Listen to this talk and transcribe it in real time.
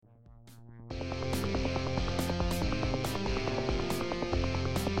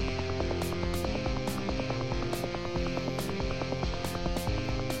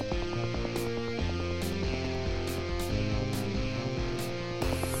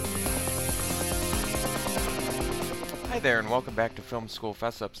Hi there, and welcome back to Film School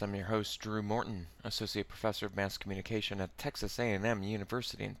Fess-Ups. I'm your host, Drew Morton, Associate Professor of Mass Communication at Texas A&M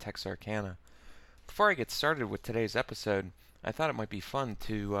University in Texarkana. Before I get started with today's episode, I thought it might be fun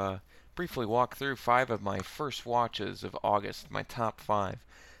to briefly walk through 5 of my first watches of August, my top 5.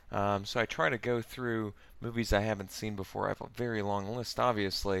 So I try to go through movies I haven't seen before. I have a very long list,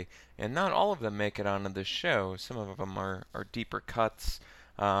 obviously, and not all of them make it onto this show. Some of them are deeper cuts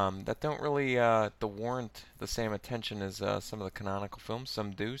that don't really warrant the same attention as some of the canonical films.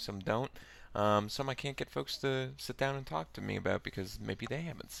 Some do, some don't. Some I can't get folks to sit down and talk to me about because maybe they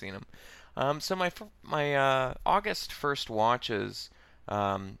haven't seen them. So my August first watches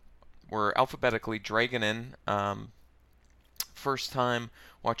were alphabetically Dragon In. First time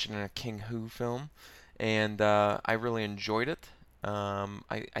watching a King Hu film, and I really enjoyed it.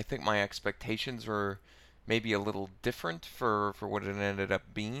 I think my expectations were maybe a little different for what it ended up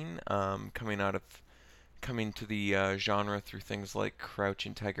being, coming to the genre through things like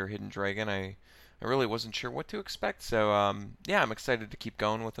Crouching Tiger, Hidden Dragon. I really wasn't sure what to expect, so yeah, I'm excited to keep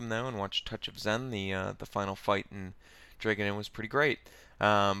going with them now and watch Touch of Zen. The final fight in Dragon Inn was pretty great.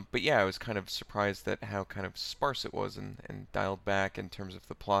 But yeah, I was kind of surprised at how kind of sparse it was and dialed back in terms of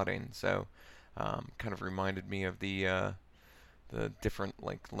the plotting. So kind of reminded me of the different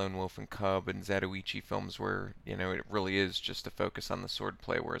like Lone Wolf and Cub and Zatoichi films where it really is just a focus on the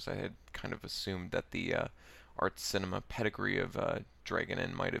swordplay, whereas I had kind of assumed that the art cinema pedigree of Dragon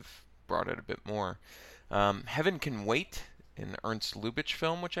Inn might have brought it a bit more. Heaven Can Wait, an Ernst Lubitsch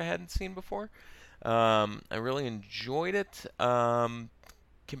film, which I hadn't seen before. I really enjoyed it.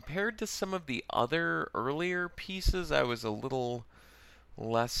 Compared to some of the other earlier pieces, I was a little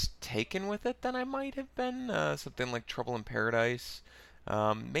less taken with it than I might have been. Something like Trouble in Paradise.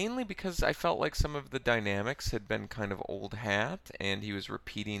 Mainly because I felt like some of the dynamics had been kind of old hat, and he was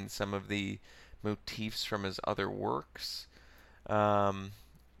repeating some of the motifs from his other works. Um,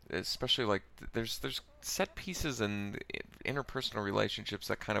 Especially like there's set pieces and interpersonal relationships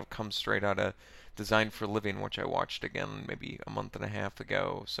that kind of come straight out of Design for Living, which I watched again maybe a month and a half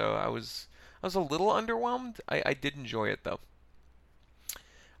ago. So I was a little underwhelmed. I did enjoy it though.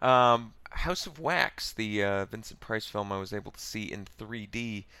 House of Wax, the Vincent Price film, I was able to see in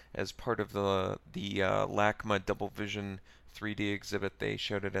 3D as part of the LACMA Double Vision 3D exhibit. They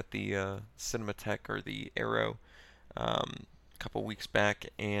showed it at the Cinematheque or the Aero a couple weeks back,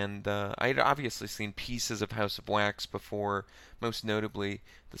 and I had obviously seen pieces of House of Wax before, most notably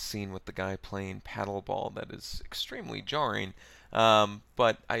the scene with the guy playing paddleball that is extremely jarring.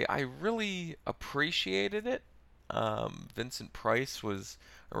 But I really appreciated it. Vincent Price was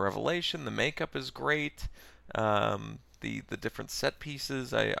a revelation. The makeup is great. The different set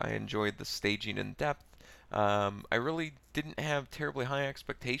pieces, I enjoyed the staging and depth. I really didn't have terribly high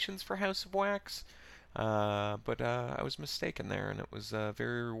expectations for House of Wax, but I was mistaken there, and it was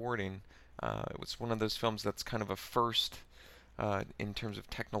very rewarding. It was one of those films that's kind of a first in terms of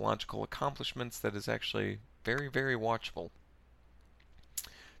technological accomplishments that is actually very, very watchable.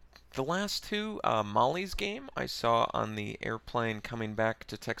 The last two, Molly's Game, I saw on the airplane coming back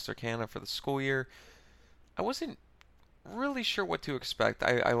to Texarkana for the school year. I wasn't really sure what to expect.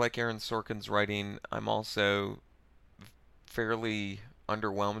 I like Aaron Sorkin's writing. I'm also fairly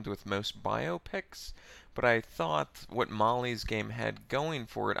underwhelmed with most biopics, but I thought what Molly's Game had going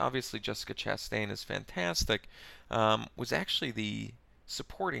for it, obviously Jessica Chastain is fantastic, was actually the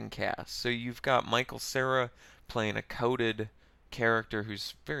supporting cast. So you've got Michael Cera playing a coded character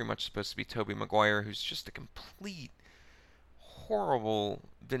who's very much supposed to be Tobey Maguire, who's just a complete horrible,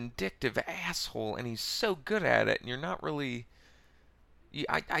 vindictive asshole, and he's so good at it, and you're not really.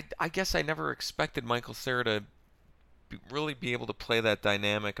 I guess I never expected Michael Cera to really be able to play that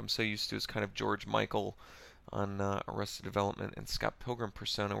dynamic. I'm so used to his kind of George Michael on Arrested Development and Scott Pilgrim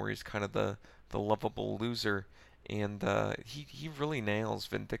persona, where he's kind of the lovable loser, and he really nails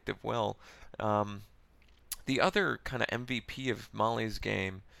vindictive well. The other kind of MVP of Molly's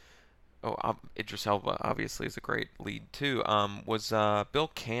Game, Idris Elba obviously is a great lead too, was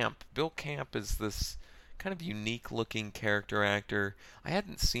Bill Camp. Bill Camp is this kind of unique looking character actor. I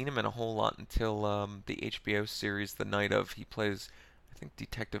hadn't seen him in a whole lot until the HBO series The Night Of. He plays, I think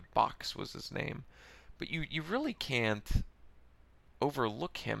Detective Box was his name. But you really can't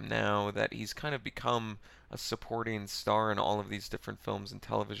overlook him now that he's kind of become a supporting star in all of these different films and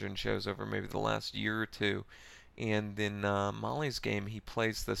television shows over maybe the last year or two. And in Molly's Game, he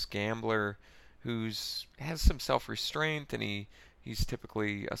plays this gambler who's has some self-restraint, and he's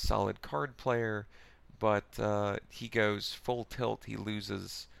typically a solid card player, but he goes full tilt. He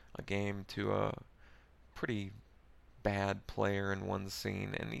loses a game to a pretty bad player in one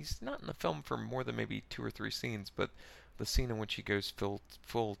scene, and he's not in the film for more than maybe two or three scenes, but the scene in which he goes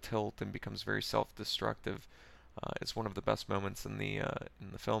full tilt and becomes very self-destructive is one of the best moments in the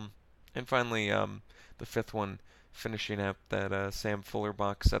film. And finally, the fifth one, finishing up that Sam Fuller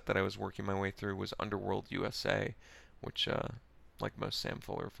box set that I was working my way through, was Underworld USA, which, like most Sam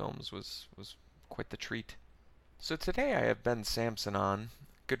Fuller films, was quite the treat. So today I have Ben Sampson on,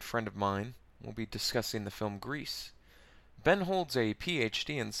 a good friend of mine. We'll be discussing the film Grease. Ben holds a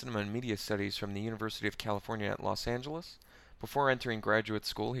Ph.D. in Cinema and Media Studies from the University of California at Los Angeles. Before entering graduate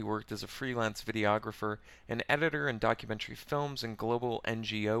school, he worked as a freelance videographer and editor in documentary films and global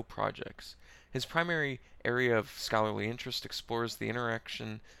NGO projects. His primary area of scholarly interest explores the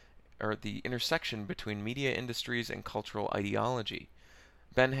intersection between media industries and cultural ideology.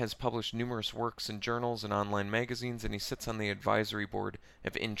 Ben has published numerous works in journals and online magazines, and he sits on the advisory board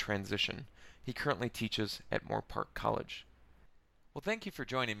of In Transition. He currently teaches at Moorpark College. Well, thank you for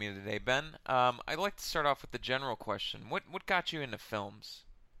joining me today, Ben. I'd like to start off with the general question. What got you into films?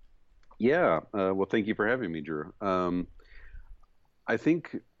 Yeah, well, thank you for having me, Drew. I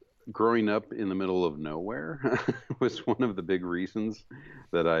think growing up in the middle of nowhere was one of the big reasons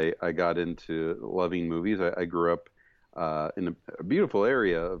that I got into loving movies. I grew up in a beautiful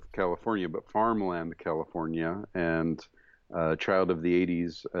area of California, but farmland California, and child of the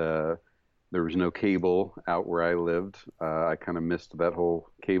 80s. There was no cable out where I lived. I kind of missed that whole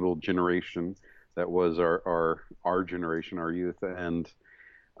cable generation that was our generation, our youth, and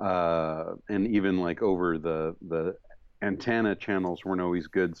even like over the antenna channels weren't always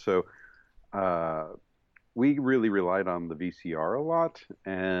good. So we really relied on the VCR a lot.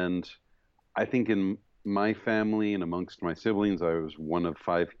 And I think in my family and amongst my siblings, I was one of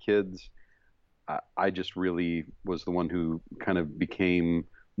five kids. I just really was the one who kind of became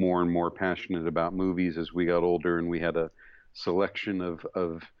more and more passionate about movies as we got older, and we had a selection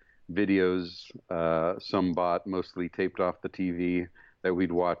of videos, some bought, mostly taped off the TV, that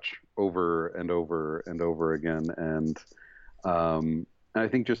we'd watch over and over and over again. And I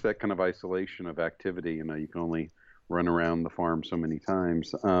think just that kind of isolation of activity, you can only run around the farm so many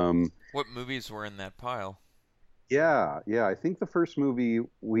times. What movies were in that pile? Yeah. I think the first movie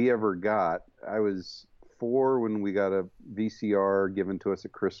we ever got, I was 4 when we got a VCR given to us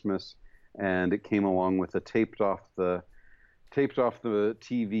at Christmas, and it came along with a taped off the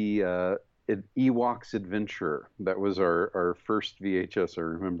TV Ewok's Adventure. That was our first VHS. I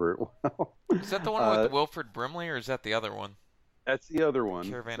remember it well. Is that the one with Wilford Brimley, or is that the other one? That's the other one.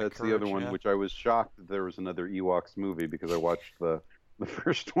 Caravan of That's the Courage, other one, yeah. which I was shocked that there was another Ewoks movie because I watched the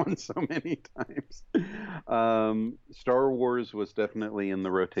first one so many times. Star Wars was definitely in the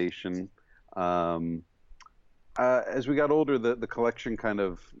rotation. As we got older, the collection kind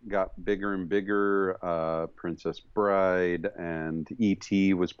of got bigger and bigger. Princess Bride and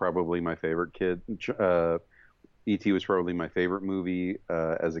E.T. was probably my favorite E.T. was probably my favorite movie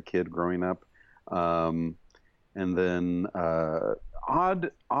as a kid growing up. And then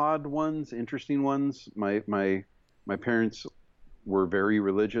odd ones, interesting ones. My parents were very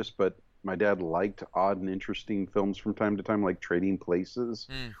religious, but my dad liked odd and interesting films from time to time, like Trading Places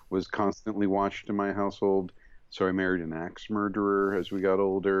was constantly watched in my household. So I married an axe murderer as we got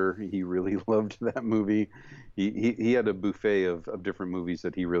older. He really loved that movie. He had a buffet of different movies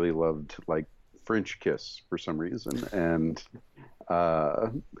that he really loved, like French Kiss for some reason, and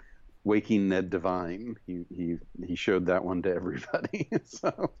Waking Ned Devine. He showed that one to everybody.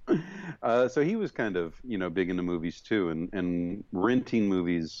 So he was kind of big into movies too, and renting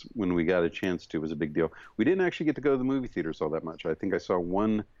movies when we got a chance to was a big deal. We didn't actually get to go to the movie theaters all that much. I think I saw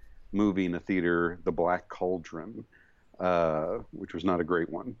one movie in a theater, The Black Cauldron, which was not a great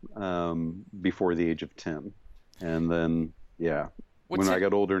one, before the age of 10. And then, yeah, when I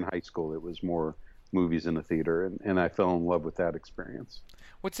got older in high school, it was more movies in a theater, and I fell in love with that experience.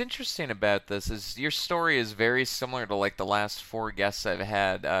 What's interesting about this is your story is very similar to like the last 4 guests I've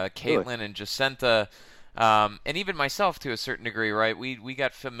had, Caitlin Really? and Jacinta, and even myself to a certain degree, right? We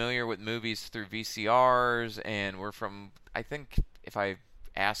got familiar with movies through VCRs, and we're from, I think, if I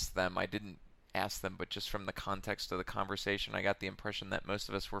asked them, I didn't ask them, but just from the context of the conversation, I got the impression that most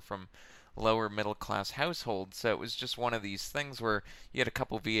of us were from lower middle class households. So it was just one of these things where you had a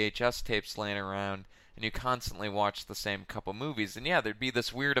couple VHS tapes laying around and you constantly watched the same couple movies. And yeah, there'd be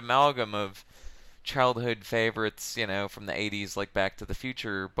this weird amalgam of childhood favorites, from the 80s, like Back to the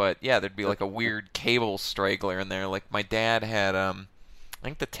Future. But yeah, there'd be like a weird cable straggler in there. Like my dad had, I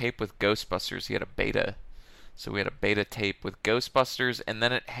think the tape with Ghostbusters, he had a beta. So we had a beta tape with Ghostbusters, and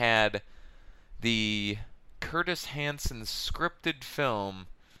then it had the Curtis Hanson scripted film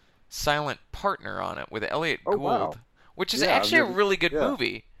Silent Partner on it with Elliot Oh, Gould, wow. which is Yeah, actually a really good yeah,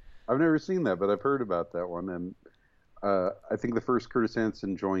 movie. I've never seen that, but I've heard about that one. And I think the first Curtis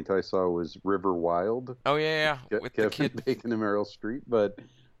Hanson joint I saw was River Wild Oh yeah, with yeah, with the Kevin kid. Bacon and Meryl Streep, but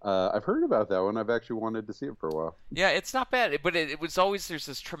I've heard about that one. I've actually wanted to see it for a while. Yeah, it's not bad, but it was always there's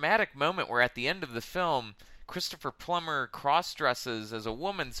this traumatic moment where at the end of the film, Christopher Plummer cross dresses as a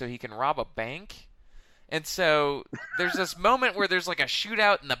woman so he can rob a bank. And so there's this moment where there's like a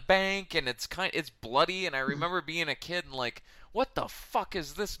shootout in the bank and it's bloody and I remember being a kid and like what the fuck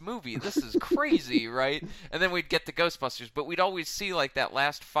is this movie? This is crazy, right? And then we'd get to Ghostbusters, but we'd always see like that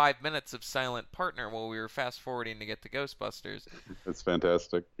last 5 minutes of Silent Partner while we were fast forwarding to get to Ghostbusters. That's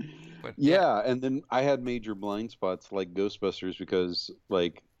fantastic. But yeah, Yeah, and then I had major blind spots like Ghostbusters because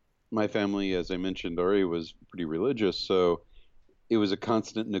like my family, as I mentioned already, was pretty religious, so it was a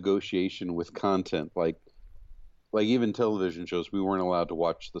constant negotiation with content. Like even television shows, we weren't allowed to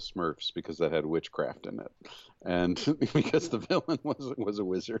watch the Smurfs because that had witchcraft in it, and because the villain was a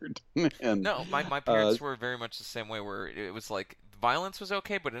wizard. And no, my uh, parents were very much the same way where it was like violence was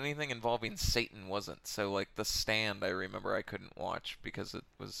okay, but anything involving Satan wasn't. So like The Stand, I remember I couldn't watch because it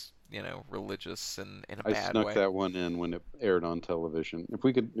was, religious and in a I bad snuck way. that one in when it aired on television. If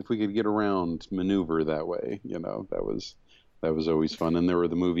we could get around maneuver that way, that was always fun. And there were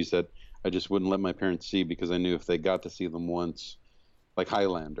the movies that I just wouldn't let my parents see because I knew if they got to see them once, like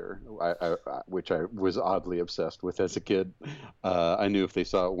Highlander, which I was oddly obsessed with as a kid. I knew if they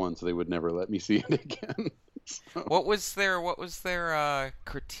saw it once, they would never let me see it again. So, What was their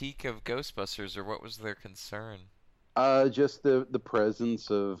critique of Ghostbusters, or what was their concern? just the presence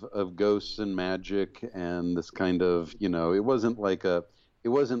of ghosts and magic and this kind of, it wasn't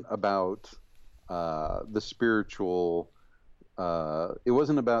about the spiritual. It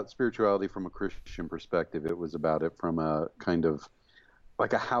wasn't about spirituality from a Christian perspective. It was about it from a kind of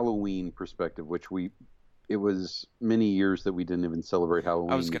like a Halloween perspective, it was many years that we didn't even celebrate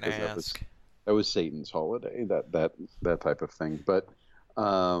I was Halloween gonna because ask. that was Satan's holiday, that type of thing. But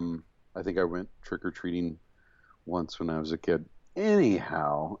I think I went trick or treating once when I was a kid.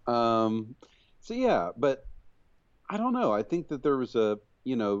 Anyhow, so yeah, but I don't know. I think that there was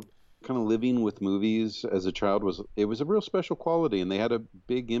kind of living with movies as a child it was a real special quality, and they had a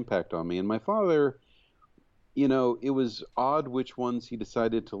big impact on me. And my father, it was odd which ones he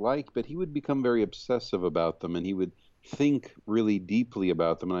decided to like, but he would become very obsessive about them, and he would think really deeply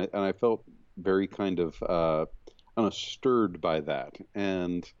about them, and I felt very kind of I don't know, stirred by that,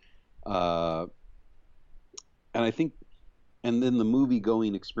 uh, and I think, and then the movie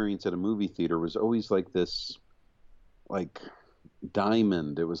going experience at a movie theater was always like this, like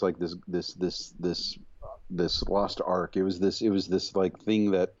diamond. It was like this lost ark. It was this like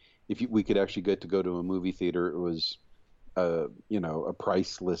thing that if we could actually get to go to a movie theater, it was a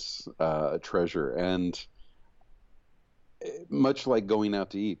priceless treasure. And much like going out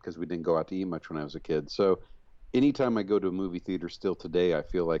to eat, because we didn't go out to eat much when I was a kid. So anytime I go to a movie theater still today, I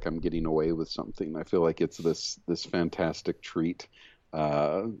feel like I'm getting away with something. I feel like it's this fantastic treat.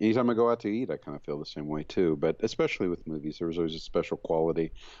 Anytime I go out to eat, I kind of feel the same way too. But especially with movies, there was always a special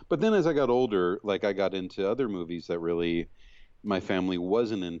quality. But then as I got older, like I got into other movies that really my family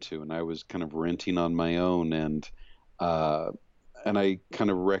wasn't into, and I was kind of renting on my own, uh, and I kind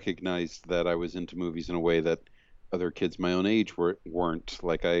of recognized that I was into movies in a way that other kids my own age weren't.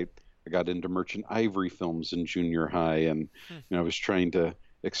 Like I got into Merchant Ivory films in junior high, and Hmm. I was trying to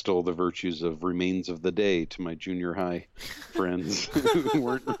extol the virtues of Remains of the Day to my junior high friends who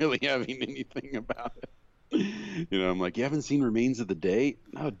weren't really having anything about it. I'm like, you haven't seen Remains of the Day?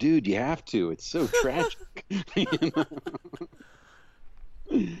 No, dude, you have to. It's so tragic. You know?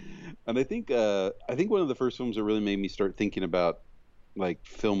 And I think one of the first films that really made me start thinking about like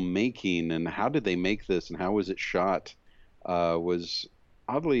filmmaking and how did they make this and how was it shot was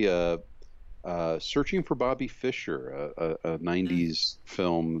oddly Searching for Bobby Fischer, a Hmm. 90s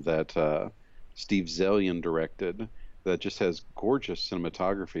film that Steve Zalian directed that just has gorgeous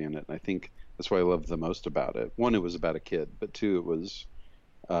cinematography in it. And I think that's what I loved the most about it. One, it was about a kid, but two, it was,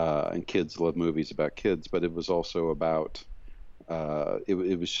 and kids love movies about kids, but it was also about,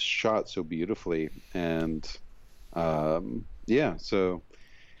 it was shot so beautifully. And yeah, so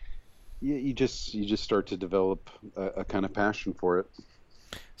you just start to develop a kind of passion for it.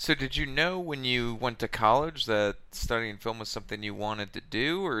 So did you know when you went to college that studying film was something you wanted to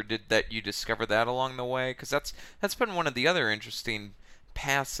do, or did that you discover that along the way? Because that's been one of the other interesting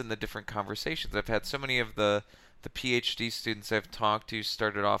paths in the different conversations. I've had so many of the Ph.D. students I've talked to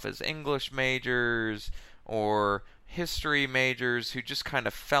started off as English majors or history majors who just kind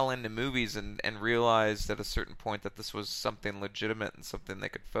of fell into movies and realized at a certain point that this was something legitimate and something they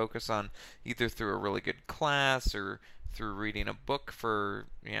could focus on either through a really good class or through reading a book for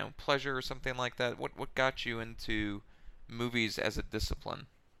pleasure or something like that. What got you into movies as a discipline?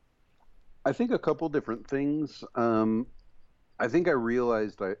 I think a couple different things. I think I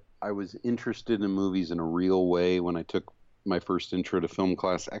realized I was interested in movies in a real way when I took my first intro to film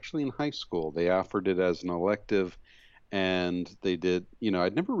class, actually in high school. They offered it as an elective, and they did,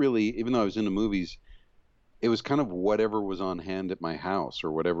 I'd never really, even though I was into movies, it was kind of whatever was on hand at my house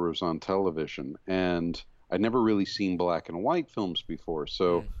or whatever was on television. And I'd never really seen black and white films before.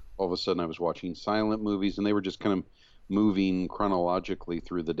 So Mm. all of a sudden I was watching silent movies, and they were just kind of moving chronologically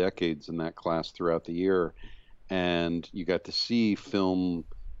through the decades in that class throughout the year. And you got to see film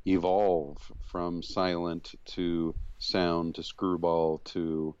evolve from silent to sound to screwball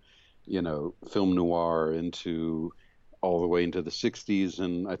to, film noir into all the way into the 60s.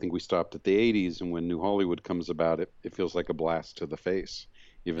 And I think we stopped at the 80s. And when New Hollywood comes about, it feels like a blast to the face,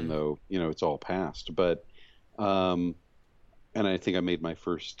 even Mm. though, it's all past. But, um, and I think I made my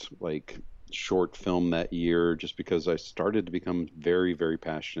first like short film that year just because I started to become very, very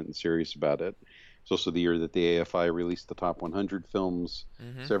passionate and serious about it. It's also the year that the AFI released the top 100 films.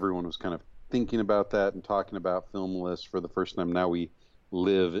 Mm-hmm. So everyone was kind of thinking about that and talking about film lists for the first time. Now we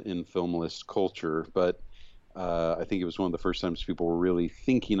live in film list culture, but I think it was one of the first times people were really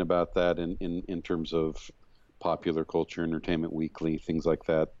thinking about that in terms of popular culture, Entertainment Weekly, things like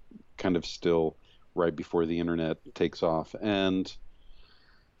that, kind of still right before the internet takes off.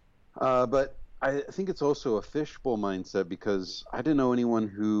 But I think it's also a fishbowl mindset because I didn't know anyone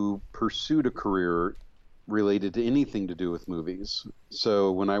who pursued a career related to anything to do with movies.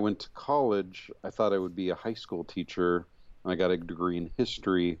 So when I went to college, I thought I would be a high school teacher. I got a degree in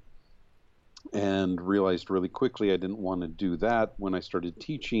history and realized really quickly I didn't want to do that when I started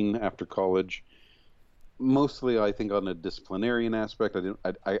teaching after college. Mostly, I think, on a disciplinarian aspect.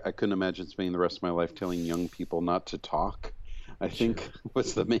 I couldn't imagine spending the rest of my life telling young people not to talk. I think Sure.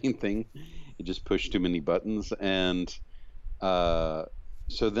 was the main thing. It just pushed too many buttons, and uh,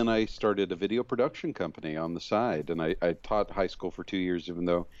 so then I started a video production company on the side, and I taught high school for 2 years, even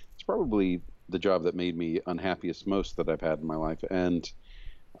though it's probably the job that made me unhappiest most that I've had in my life, and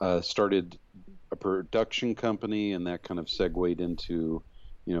started a production company, and that kind of segued into,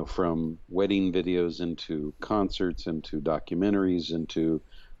 from wedding videos into concerts, into documentaries, into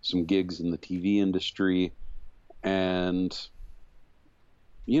some gigs in the TV industry, and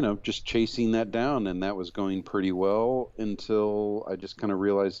just chasing that down, and that was going pretty well until I just kind of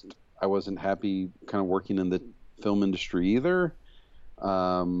realized I wasn't happy kind of working in the film industry either,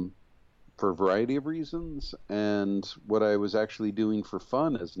 um, for a variety of reasons. And what I was actually doing for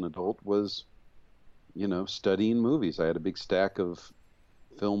fun as an adult was, studying movies. I had a big stack of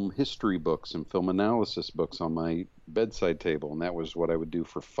film history books and film analysis books on my bedside table, and that was what I would do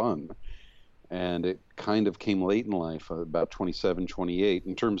for fun. And it kind of came late in life, about 27, 28,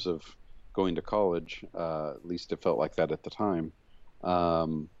 in terms of going to college. At least it felt like that at the time.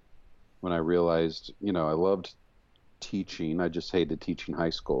 Um, when I realized, I loved teaching. I just hated teaching high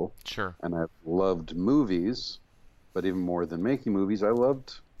school. Sure. And I loved movies, but even more than making movies, I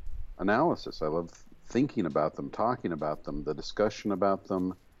loved analysis. I loved thinking about them, talking about them, the discussion about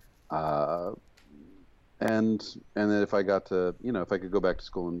them. Uh, and then if I got to, if I could go back to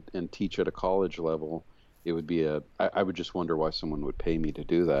school and teach at a college level, it would be I would just wonder why someone would pay me to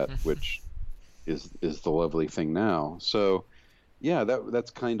do that, which is the lovely thing now. So yeah,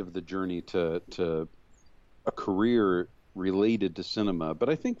 that's kind of the journey to a career related to cinema. But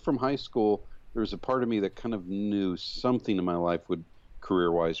I think from high school, there was a part of me that kind of knew something in my life would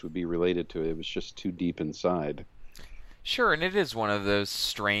career-wise would be related to it. It was just too deep inside. Sure, and it is one of those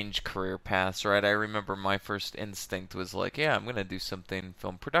strange career paths, right? I remember my first instinct was like, yeah, I'm going to do something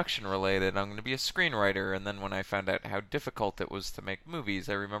film production related. I'm going to be a screenwriter. And then when I found out how difficult it was to make movies,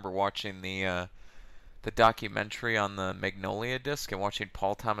 I remember watching the documentary on the Magnolia disc and watching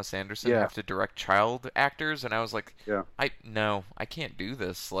Paul Thomas Anderson Yeah, have to direct child actors, and I was like, yeah. no, I can't do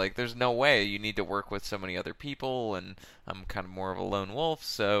this. Like, there's no way. You need to work with so many other people, and I'm kind of more of a lone wolf,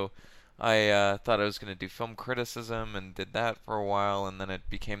 so I thought I was going to do film criticism and did that for a while, and then it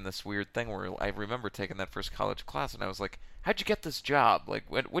became this weird thing where I remember taking that first college class, and I was like, "How'd you get this job? Like,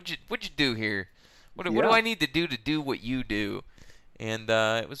 what'd you do here? What do Yeah. I need to do what you do?" And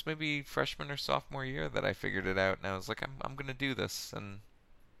it was maybe freshman or sophomore year that I figured it out, and I was like, I'm going to do this. And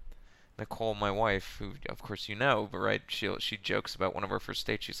Nicole, my wife, who of course you know, but right, she jokes about one of our first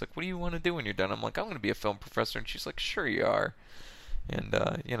dates. She's like, "What do you want to do when you're done?" I'm like, "I'm going to be a film professor," and she's like, "Sure you are." And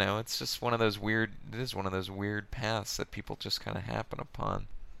it's just one of those weird. It is one of those weird paths that people just kind of happen upon.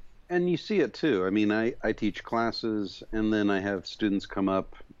 And you see it too. I mean, I teach classes, and then I have students come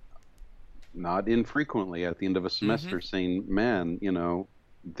up not infrequently at the end of a Mm-hmm. semester saying, "Man,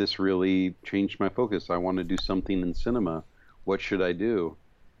 this really changed my focus. I want to do something in cinema. What should I do?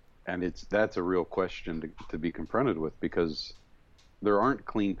 And that's a real question to be confronted with, because there aren't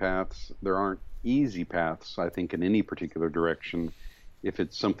clean paths. There aren't easy paths, I think, in any particular direction if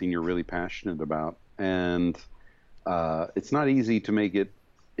it's something you're really passionate about. And it's not easy to make it.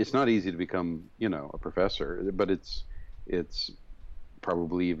 It's not easy to become, a professor, but it's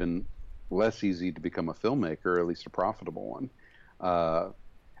probably even less easy to become a filmmaker, or at least a profitable one. Uh,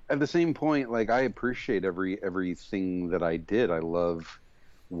 at the same point, like, I appreciate everything that I did. I love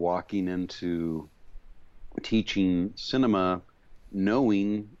walking into teaching cinema,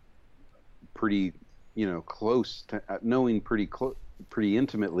 knowing pretty, close to knowing pretty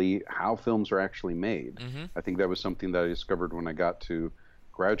intimately how films are actually made. Mm-hmm. I think that was something that I discovered when I got to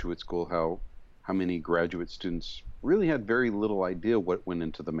graduate school, how many graduate students really had very little idea what went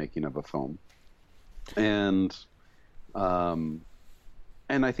into the making of a film. And um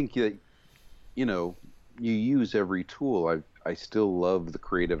and I think that, you know, you use every tool. I still love the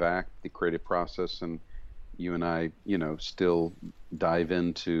creative act, the creative process, and you and I, still dive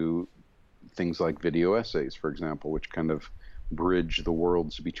into things like video essays, for example, which kind of bridge the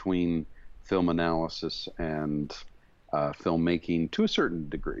worlds between film analysis and filmmaking to a certain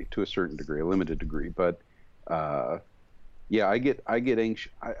degree, a limited degree. But uh, yeah, I get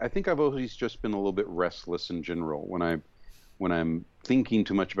anxious. I think I've always just been a little bit restless in general. When I'm thinking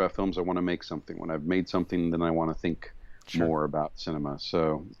too much about films, I want to make something. When I've made something, then I want to think Sure. more about cinema.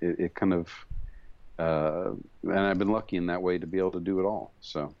 So it kind of and I've been lucky in that way to be able to do it all.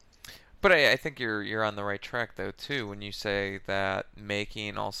 So But I think you're on the right track though too when you say that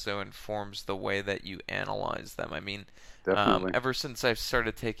making also informs the way that you analyze them. I mean, definitely, ever since I've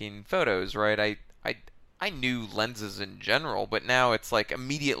started taking photos, right? I knew lenses in general, but now it's like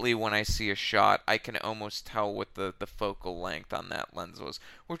immediately when I see a shot, I can almost tell what the focal length on that lens was,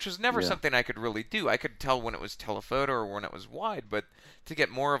 which was never yeah. something I could really do. I could tell when it was telephoto or when it was wide, but to get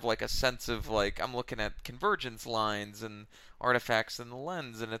more of like a sense of like I'm looking at convergence lines and artifacts in the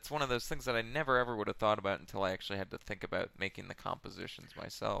lens, and it's one of those things that I never ever would have thought about until I actually had to think about making the compositions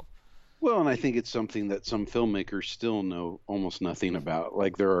myself. Well, and I think it's something that some filmmakers still know almost nothing about.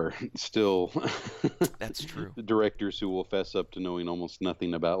 Like, there are still That's true. directors who will fess up to knowing almost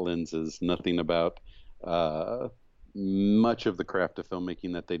nothing about lenses, nothing about uh, much of the craft of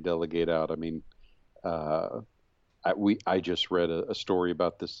filmmaking that they delegate out. I mean, uh, I just read a story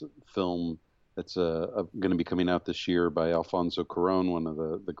about this film that's going to be coming out this year by Alfonso Cuarón, one of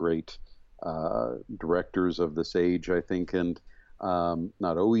the great directors of this age, I think, and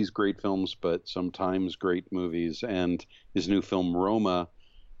not always great films, but sometimes great movies. And his new film Roma,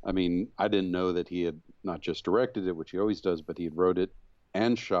 I mean, I didn't know that he had not just directed it, which he always does, but he had wrote it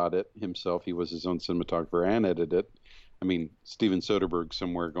and shot it himself. He was his own cinematographer and edited it. I mean, Steven Soderbergh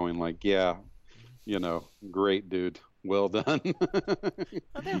somewhere going like, yeah, great dude. Well done.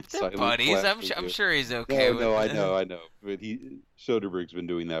 Well, they're Silent buddies. clap I'm for you. sure he's okay No, with no, I it. know, I know. But Soderbergh's been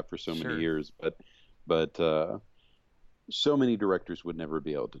doing that for so many Sure. years. But so many directors would never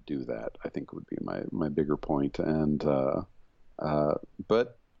be able to do that. I think would be my bigger point. And uh,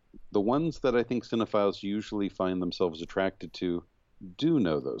 but the ones that I think cinephiles usually find themselves attracted to do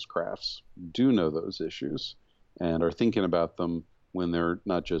know those crafts, do know those issues, and are thinking about them when they're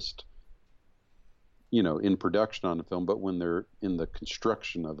not just in production on a film, but when they're in the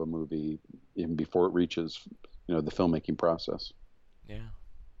construction of a movie, even before it reaches the filmmaking process. Yeah,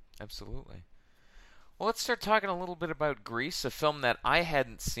 absolutely. Well, let's start talking a little bit about Grease, a film that I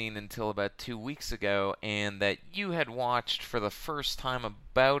hadn't seen until about 2 weeks ago, and that you had watched for the first time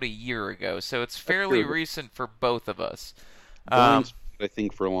about a year ago. So it's A fairly year ago. recent for both of us. Blind Um, spot, I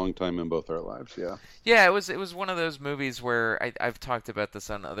think, for a long time in both our lives. Yeah. yeah, it was one of those movies where I've talked about this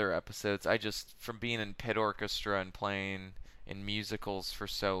on other episodes. I just from being in pit orchestra and playing in musicals for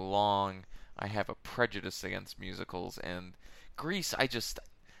so long, I have a prejudice against musicals and Grease.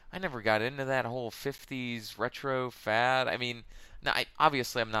 I never got into that whole 50s retro fad. I mean, now,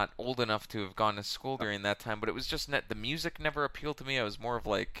 obviously I'm not old enough to have gone to school during that time, but it was just the music never appealed to me. I was more of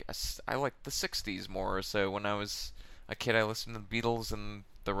like I liked the 60s more. So when I was a kid, I listened to the Beatles and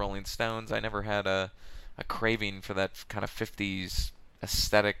the Rolling Stones. I never had a craving for that kind of 50s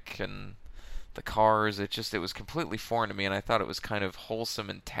aesthetic and the cars. It was completely foreign to me, and I thought it was kind of wholesome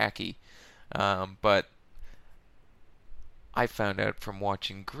and tacky. But I found out from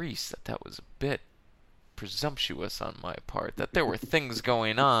watching Grease that that was a bit presumptuous on my part. That there were things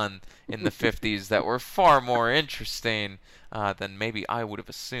going on in the 50s that were far more interesting than maybe I would have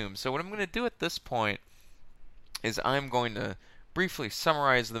assumed. So what I'm going to do at this point is I'm going to briefly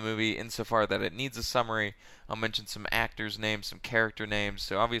summarize the movie insofar that it needs a summary. I'll mention some actors' names, some character names.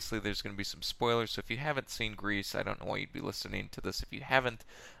 So obviously there's going to be some spoilers. So if you haven't seen Grease, I don't know why you'd be listening to this if you haven't.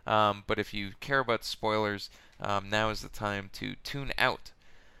 But if you care about spoilers, now is the time to tune out.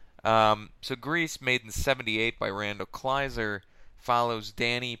 So Grease, made in '78 by Randal Kleiser, follows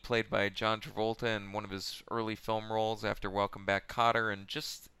Danny, played by John Travolta, in one of his early film roles after Welcome Back, Kotter, and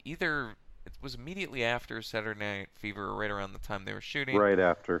just either it was immediately after Saturday Night Fever or right around the time they were shooting. Right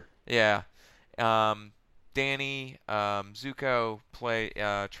after. Yeah. Um, Danny Travolta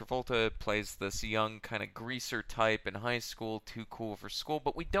plays this young kind of greaser type in high school, too cool for school,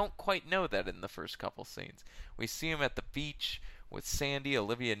 but we don't quite know that in the first couple scenes. We see him at the beach with Sandy,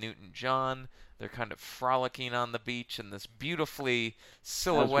 Olivia Newton-John. They're kind of frolicking on the beach in this beautifully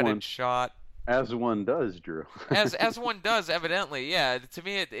As silhouetted one shot. as one does, Drew. As one does, evidently. Yeah, to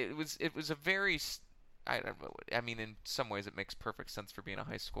me it was a very I don't know. I mean, in some ways, it makes perfect sense for being a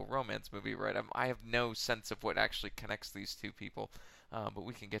high school romance movie, right? I have no sense of what actually connects these two people, but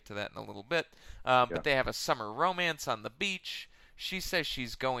we can get to that in a little bit. Yeah. But they have a summer romance on the beach. She says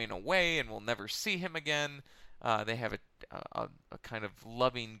she's going away and will never see him again. They have a kind of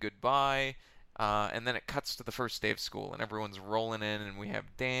loving goodbye, and then it cuts to the first day of school, and everyone's rolling in, and we have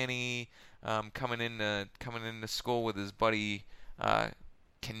Danny coming into school with his buddy.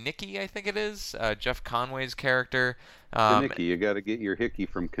 Kanicki, I think it is, Jeff Conway's character. Kanicki, you got to get your hickey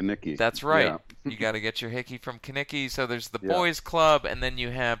from Kanicki. That's right. Yeah. You got to get your hickey from Kanicki. So there's the Yeah. boys' club, and then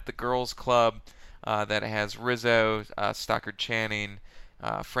you have the girls' club that has Rizzo, Stockard Channing,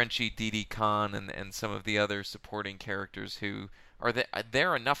 Frenchie, Didi Khan, and some of the other supporting characters who are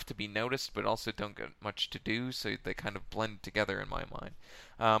there enough to be noticed, but also don't get much to do. So they kind of blend together in my mind.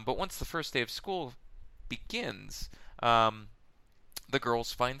 But once the first day of school begins, the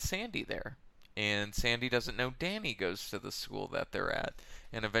girls find Sandy there. And Sandy doesn't know Danny goes to the school that they're at.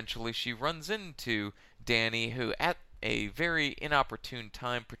 And eventually she runs into Danny, who at a very inopportune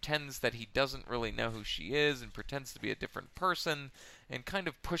time pretends that he doesn't really know who she is and pretends to be a different person and kind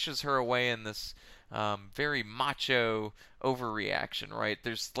of pushes her away in this very macho overreaction, right?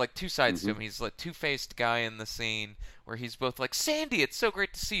 There's like two sides to Hmm. him. He's like two-faced guy in the scene where he's both like, Sandy, it's so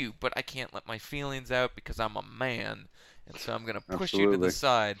great to see you, but I can't let my feelings out because I'm a man, and so I'm going to push you to the Absolutely.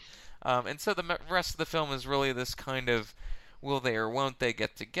 side. And so the rest of the film is really this kind of will they or won't they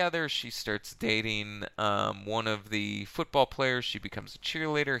get together. She starts dating one of the football players. She becomes a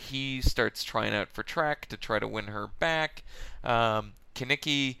cheerleader. He starts trying out for track to try to win her back.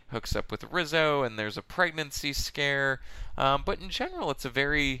 Kanicki hooks up with Rizzo, and there's a pregnancy scare. But in general, it's a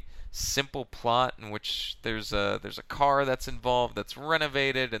very simple plot in which there's a car that's involved that's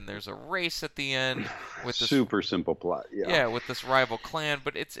renovated, and there's a race at the end with this Super simple plot. Yeah. yeah, with this rival clan,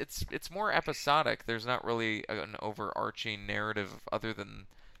 but it's more episodic. There's not really an overarching narrative other than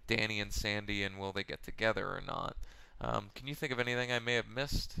Danny and Sandy and will they get together or not. Can you think of anything I may have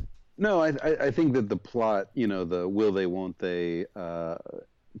missed? No, I think that the plot, the will they, won't they,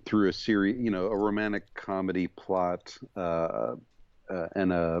 through a series, a romantic comedy plot,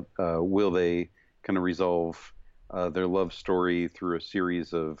 and will they kind of resolve their love story through a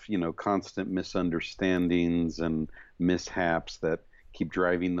series of, constant misunderstandings and mishaps that keep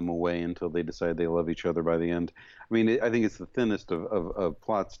driving them away until they decide they love each other by the end. I mean, I think it's the thinnest of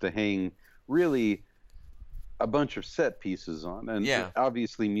plots to hang really a bunch of set pieces on. And Yeah,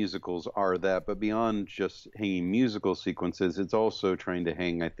 obviously musicals are that, but beyond just hanging musical sequences, it's also trying to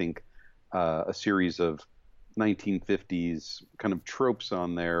hang, I think, a series of 1950s kind of tropes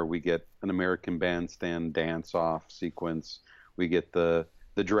on there. We get an American Bandstand dance off sequence. We get the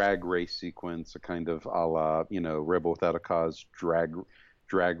drag race sequence, a kind of a la, Rebel Without a Cause drag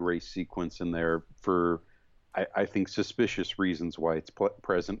race sequence in there for I think suspicious reasons why it's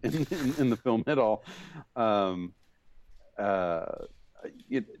present in the film at all. Um, uh,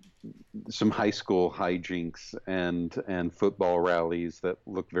 it, some high school hijinks and football rallies that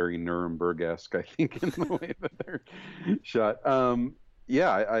look very Nuremberg-esque, I think, in the way that they're shot.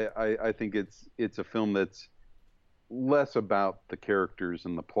 Yeah, I think it's a film that's less about the characters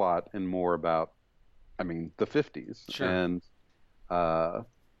and the plot and more about, I mean, the 50s. sure. Uh,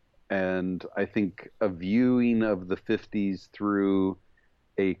 and I think a viewing of the 50s through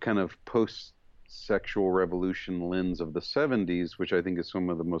a kind of post-sexual revolution lens of the 70s, which I think is some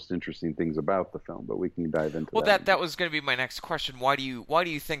of the most interesting things about the film, but we can dive into Well, that that was going to be my next question. Why do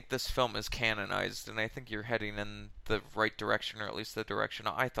you think this film is canonized? And I think you're heading in the right direction, or at least the direction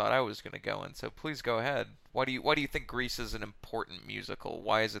I thought I was going to go in. So please go ahead. Why do you think Grease is an important musical?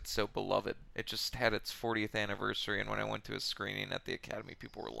 Why is it so beloved? It just had its 40th anniversary, and when I went to a screening at the Academy,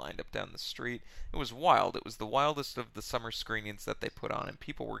 people were lined up down the street. It was wild. It was the wildest of the summer screenings that they put on, and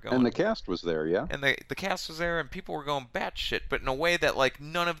people were And the going, cast was there, yeah? and the cast was there, and people were going batshit, but in a way that like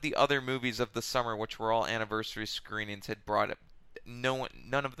none of the other movies of the summer, which were all anniversary screenings, had brought it.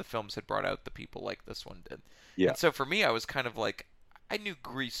 None of the films had brought out the people like this one did. Yeah, And so for me, I was kind of like, I knew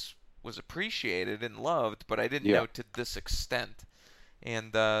Grease was appreciated and loved, but I didn't yeah. know to this extent.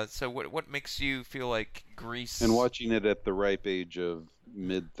 And so what makes you feel like And Grease? watching it at the ripe age of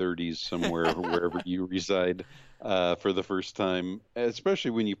mid 30s somewhere, wherever you reside, for the first time,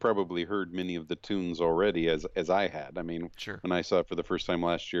 especially when you probably heard many of the tunes already, as I had. I mean, Sure. when I saw it for the first time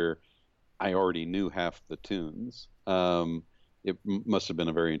last year, I already knew half the tunes. Must have been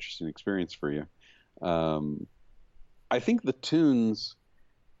a very interesting experience for you. Um, I think the tunes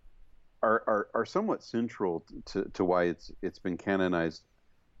are somewhat central to why it's been canonized.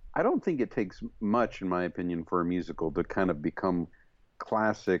 I don't think it takes much, in my opinion, for a musical to kind of become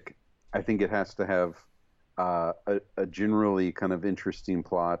classic. I think it has to have a generally kind of interesting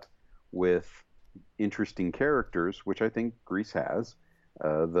plot with interesting characters, which I think Grease has.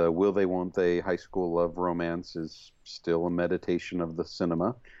 The will they, won't they high school love romance is still a meditation of the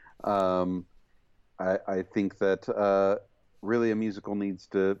cinema. Um, I think that really a musical needs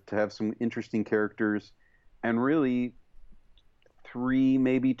to have some interesting characters and really three,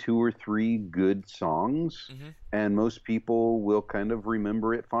 maybe two or three good songs, Hmm. and most people will kind of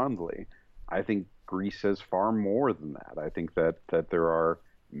remember it fondly. I think Grease has far more than that. I think that there are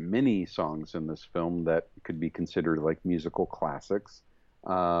many songs in this film that could be considered like musical classics.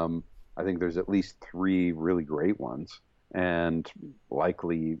 I think there's at least three really great ones, and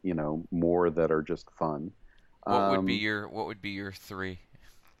likely, more that are just fun. Um, What would be your three?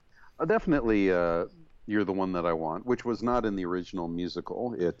 Definitely, You're the One That I Want, which was not in the original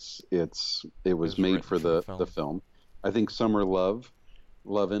musical. It It was was made written for for the the film. film. I think Summer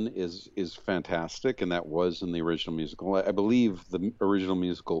Lovin' is fantastic, and that was in the original musical. I believe the original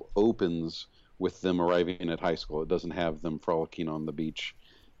musical opens with them arriving at high school. It doesn't have them frolicking on the beach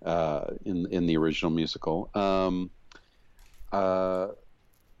in the original musical. Uh,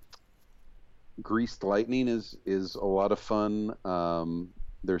 Greased Lightning is a lot of fun.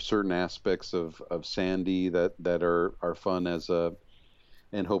 There's certain aspects of Sandy that are fun as a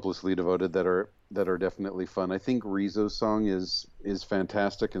and Hopelessly Devoted that are definitely fun. I think Rizzo's song is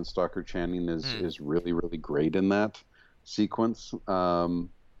fantastic, and Stockard Channing Hmm. is really really great in that sequence.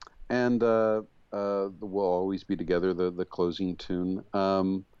 And We'll Always Be Together, the closing tune.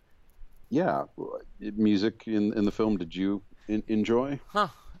 Yeah, music in the film. Did you enjoy? Huh.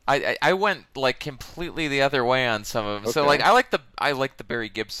 I went like completely the other way on some of them. So like Okay. I like the Barry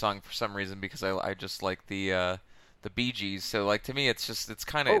Gibb song for some reason because I just like the Bee Gees. So like to me it's just it's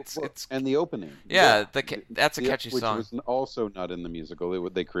kind of Oh, well, it's and the opening, yeah, yeah, that's a catchy which song. was also not in the musical.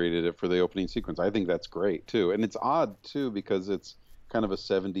 They created it for the opening sequence. I think that's great too, and it's odd too because it's kind of a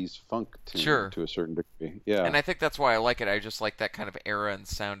 '70s funk tune Sure. to a certain degree. Yeah, And I think that's why I like it. I just like that kind of era and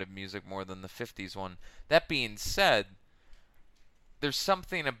sound of music more than the 50s one. That being said, there's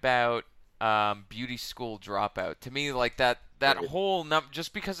something about Beauty School Dropout. To me, like that great, whole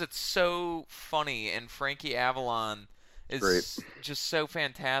just because it's so funny and Frankie Avalon great. is just so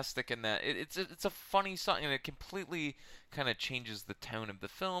fantastic in that it's a funny song and it completely kind of changes the tone of the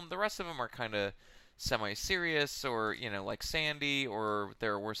film. The rest of them are kind of semi-serious or like Sandy or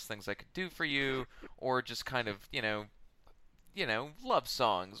There Are Worse Things I Could Do for You or just kind of love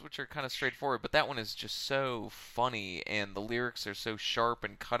songs, which are kind of straightforward, but that one is just so funny and the lyrics are so sharp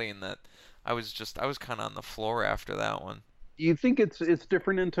and cutting that I was kind of on the floor after that one. Do you think it's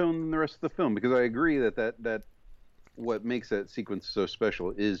different in tone than the rest of the film? Because I agree that what makes that sequence so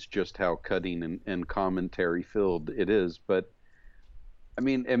special is just how cutting and commentary filled it is. But I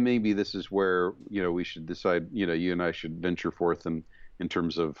mean, and maybe this is where, we should decide, you and I should venture forth in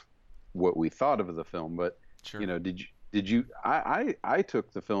terms of what we thought of the film. But, Sure. I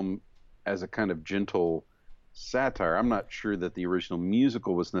took the film as a kind of gentle satire. I'm not sure that the original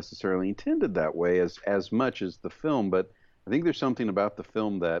musical was necessarily intended that way as much as the film, but I think there's something about the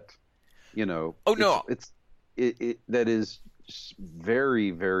film that, Oh no, that is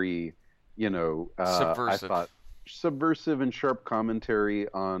very, very, I subversive. thought subversive and sharp commentary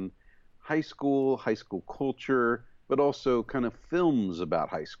on high school culture, but also kind of films about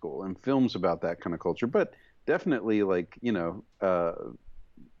high school and films about that kind of culture. But definitely, like,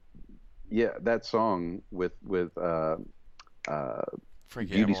 yeah, that song with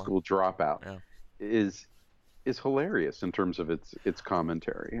Frankie Beauty Avalon. School Dropout Yeah. is is hilarious in terms of its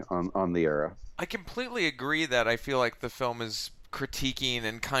commentary on the era. I completely agree that I feel like the film is critiquing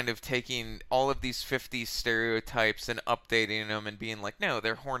and kind of taking all of these 50s stereotypes and updating them and being like, no,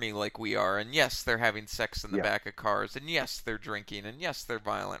 they're horny like we are, and yes, they're having sex in the Yeah. back of cars, and yes, they're drinking, and yes, they're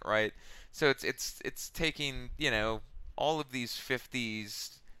violent, right? So it's taking, all of these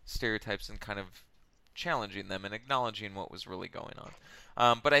 50s stereotypes and kind of challenging them and acknowledging what was really going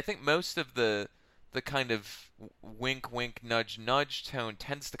on. But I think most of the kind of wink wink nudge nudge tone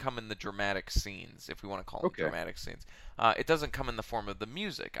tends to come in the dramatic scenes, if we want to call them Okay. dramatic scenes. It doesn't come in the form of the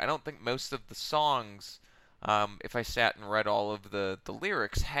music. I don't think most of the songs, if I sat and read all of the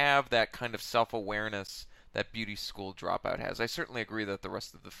lyrics, have that kind of self-awareness that Beauty School Dropout has. I certainly agree that the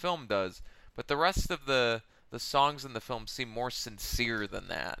rest of the film does, but the rest of the songs in the film seem more sincere than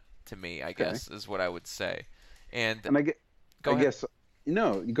that to me, I Okay. guess is what I would say. And And go I ahead. guess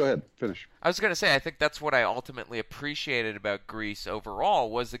no, you go ahead, finish. I was going to say, I think that's what I ultimately appreciated about Grease overall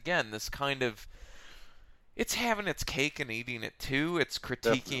was, again, this kind of. It's having its cake and eating it too. It's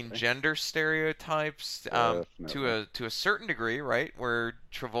critiquing Definitely. gender stereotypes Definitely. to a certain degree, right? Where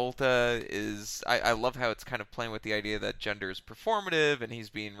Travolta is, I love how it's kind of playing with the idea that gender is performative and he's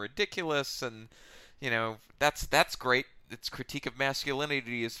being ridiculous, and that's great. Its critique of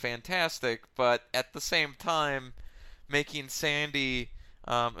masculinity is fantastic, but at the same time, making Sandy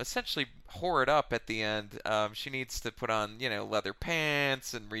essentially whore it up at the end. She needs to put on, leather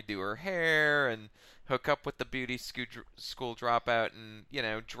pants and redo her hair and hook up with the school dropout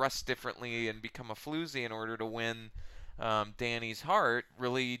and, dress differently and become a floozy in order to win Danny's heart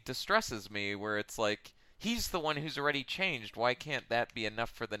really distresses me, where it's like, he's the one who's already changed. Why can't that be enough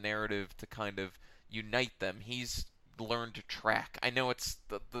for the narrative to kind of unite them? He's learned to track. I know it's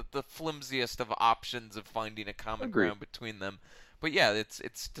the flimsiest of options of finding a common Agreed. ground between them. But yeah,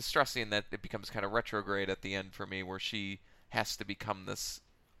 it's distressing that it becomes kind of retrograde at the end for me, where she has to become this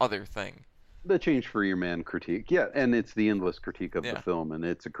other thing. The change for your man critique. Yeah, and it's the endless critique of the Yeah. film, and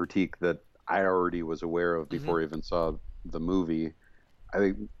it's a critique that I already was aware of Hmm. before I even saw the movie. I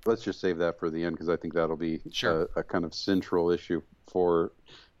think let's just save that for the end because I think that'll be Sure. a kind of central issue for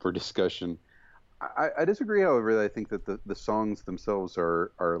discussion. I disagree, however, that I think that the songs themselves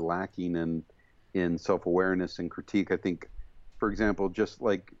are lacking in self-awareness and critique. I think, for example, just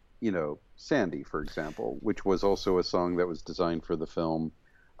like, Sandy, for example, which was also a song that was designed for the film,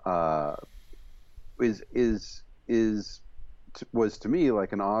 uh, is was to me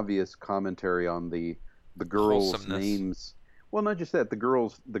like an obvious commentary on the girls' Wholesomeness. names. Well, not just that, the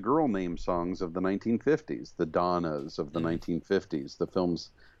girl name songs of the 1950s, the Donnas of the Hmm. 1950s,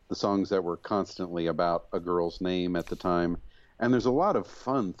 the songs that were constantly about a girl's name at the time. And there's a lot of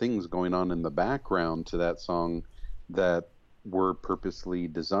fun things going on in the background to that song that were purposely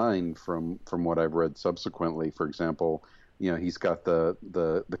designed from what I've read subsequently. For example, he's got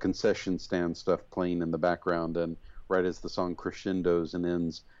the concession stand stuff playing in the background, and right as the song crescendos and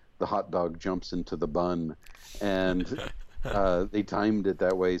ends, the hot dog jumps into the bun, and they timed it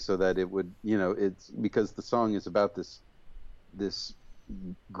that way so that it would, it's because the song is about this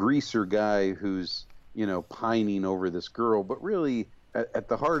greaser guy who's, pining over this girl, but really at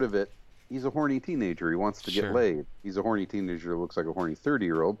the heart of it, he's a horny teenager. He wants to get Sure. laid. He's a horny teenager who looks like a horny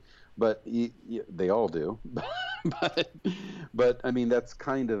 30-year-old, but they all do. but I mean, that's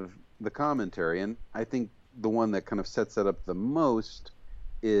kind of the commentary, and I think the one that kind of sets that up the most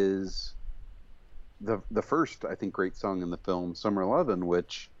is the first, I think, great song in the film, Summer Lovin',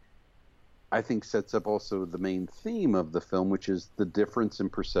 which I think sets up also the main theme of the film, which is the difference in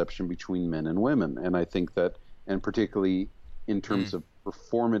perception between men and women. And I think that, and particularly in Mm. terms of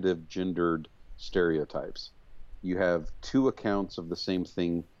performative gendered stereotypes, you have two accounts of the same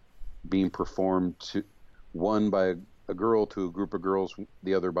thing being performed, to one by a girl to a group of girls,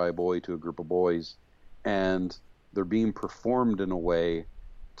 the other by a boy to a group of boys, and they're being performed in a way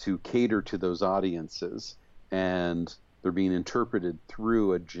to cater to those audiences, and they're being interpreted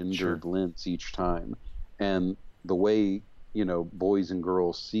through a Sure. gendered lens each time. And the way, boys and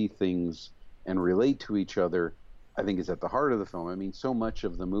girls see things and relate to each other, I think is at the heart of the film. I mean, so much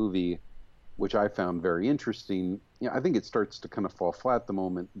of the movie, which I found very interesting, I think it starts to kind of fall flat the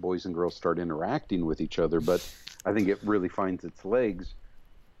moment boys and girls start interacting with each other, but I think it really finds its legs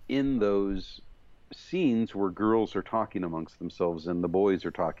in those scenes where girls are talking amongst themselves and the boys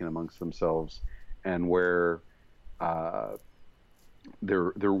are talking amongst themselves, and where uh,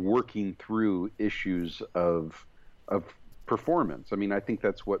 they're working through issues of performance. I mean, I think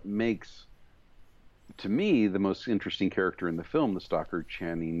that's what makes, to me, the most interesting character in the film, the Stockard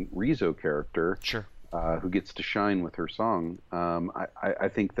Channing Rizzo character, Sure. who gets to shine with her song. I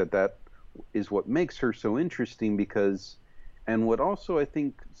think that is what makes her so interesting because, and what also I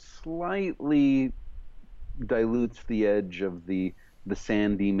think slightly dilutes the edge of the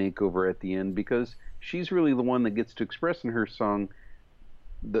Sandy makeover at the end because she's really the one that gets to express in her song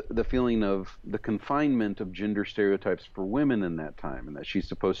the feeling of the confinement of gender stereotypes for women in that time, and that she's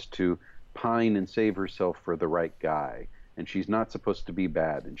supposed to pine and save herself for the right guy, and she's not supposed to be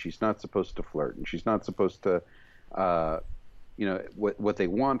bad, and she's not supposed to flirt, and she's not supposed to, uh, what they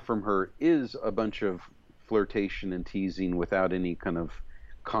want from her is a bunch of flirtation and teasing without any kind of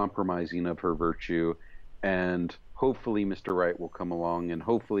compromising of her virtue, and hopefully Mr. Right will come along, and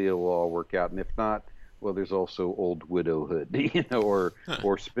hopefully it will all work out, and if not, well, there's also old widowhood, or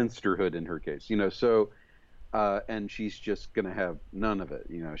spinsterhood in her case, so and she's just gonna have none of it,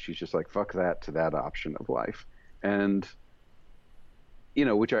 she's just like fuck that to that option of life, and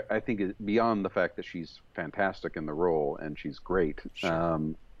which I think is beyond the fact that she's fantastic in the role and she's great. Sure.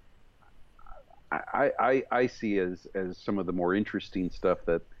 I see as some of the more interesting stuff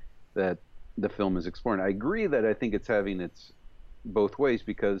that the film is exploring. I agree that I think it's having its both ways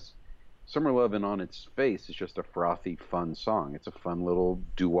because Summer Love and On Its Face is just a frothy, fun song. It's a fun little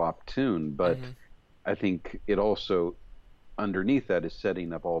doo-wop tune, but Hmm. I think it also underneath that is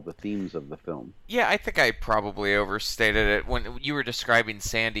setting up all the themes of the film. Yeah, I think I probably overstated it. When you were describing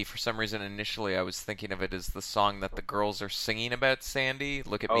Sandy, for some reason initially I was thinking of it as the song that the girls are singing about Sandy.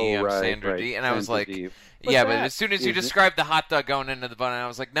 Look at me, Oh, I'm right, Sandra right, D. And I was Sandra like, D. But yeah, but that as soon as you isn't. described the hot dog going into the bun, I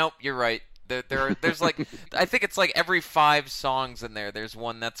was like, nope, you're right. There's like, I think it's like every 5 songs in there, there's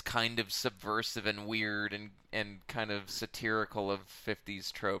one that's kind of subversive and weird and kind of satirical of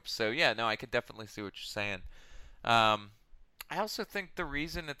 50s tropes. So yeah, no, I could definitely see what you're saying. Um, I also think the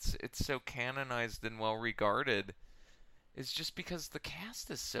reason it's so canonized and well regarded is just because the cast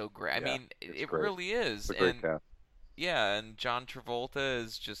is so great. I Yeah, mean, it's it great. really It's is. a great And cast. yeah, and John Travolta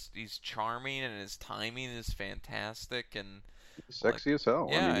is just he's charming and his timing is fantastic and like Sexy as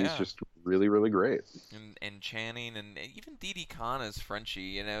hell. I mean, yeah, he's yeah. just really, really great. And Channing and even Didi Khan as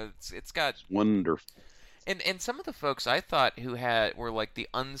Frenchie, it's got It's wonderful. and some of the folks I thought who had were like the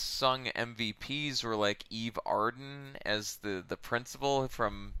unsung MVPs were like Eve Arden as the principal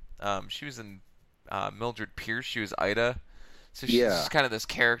from she was in Mildred Pierce, she was Ida. So she's Yeah, just kind of this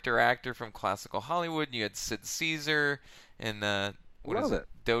character actor from classical Hollywood. And you had Sid Caesar and what is love it? it.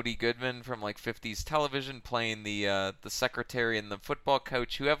 Dodie Goodman from like 50s television playing the secretary and the football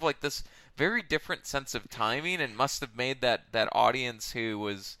coach who have like this very different sense of timing and must have made that audience who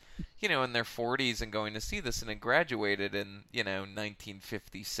was in their 40s and going to see this and had graduated in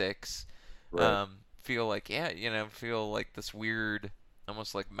 1956 Right. feel like yeah feel like this weird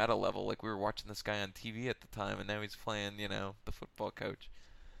almost like meta level like we were watching this guy on TV at the time and now he's playing the football coach.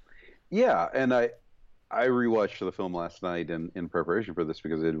 Yeah, and I rewatched the film last night in preparation for this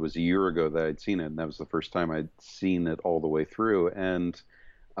because it was a year ago that I'd seen it, and that was the first time I'd seen it all the way through. And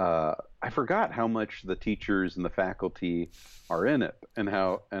I forgot how much the teachers and the faculty are in it, and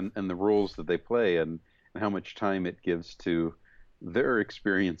how and the roles that they play, and how much time it gives to their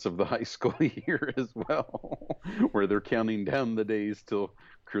experience of the high school year as well, where they're counting down the days till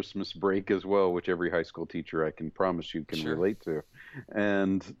Christmas break as well, which every high school teacher I can promise you can Sure. relate to,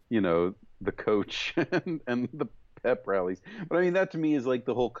 and the coach and the pep rallies. But I mean, that to me is like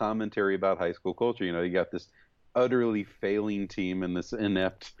the whole commentary about high school culture. You got this utterly failing team and this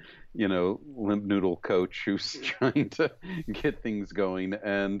inept, limp noodle coach who's trying to get things going,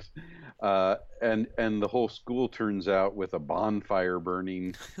 and the whole school turns out with a bonfire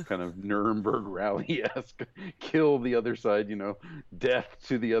burning, kind of Nuremberg rally esque, kill the other side, death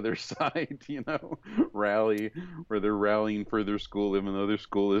to the other side, rally where they're rallying for their school, even though their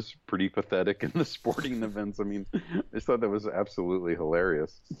school is pretty pathetic in the sporting events. I mean, I just thought that was absolutely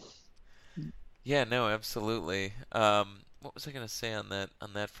hilarious. Yeah, no, absolutely. What was I gonna say on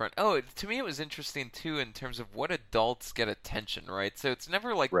that front? Oh, to me it was interesting too in terms of what adults get attention, right? So it's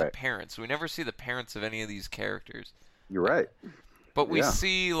never like the Right. parents. We never see the parents of any of these characters. You're right. But we Yeah.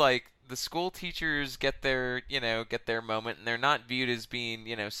 see like the school teachers get their moment and they're not viewed as being,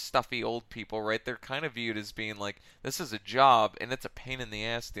 stuffy old people, right? They're kind of viewed as being like this is a job and it's a pain in the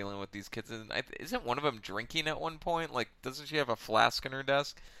ass dealing with these kids. And isn't one of them drinking at one point? Like doesn't she have a flask in her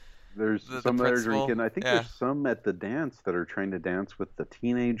desk? There's The some that are principal? drinking. I think Yeah. there's some at the dance that are trying to dance with the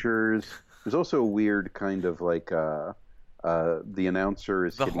teenagers. There's also a weird kind of like the announcer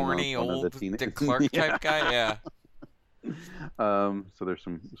is The hitting on horny one of the old teenagers. Dick Clark Yeah. type guy, yeah. So there's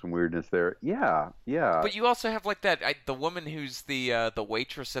some weirdness there. Yeah, yeah. But you also have like the woman who's the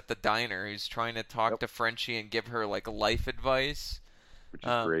waitress at the diner who's trying to talk Yep. to Frenchie and give her like life advice. which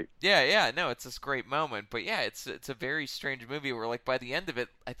is great. Yeah, yeah, no, it's this great moment, but yeah, it's a very strange movie where like by the end of it,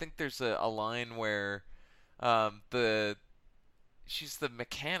 I think there's a line where the she's the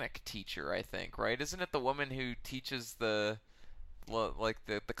mechanic teacher, I think, right? Isn't it the woman who teaches like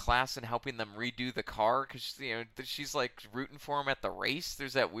the class and helping them redo the car because she's like rooting for him at the race.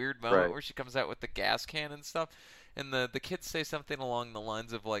 There's that weird moment Right. where she comes out with the gas can and stuff, and the kids say something along the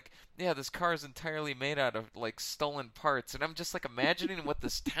lines of like, "Yeah, this car is entirely made out of like stolen parts," and I'm just like imagining what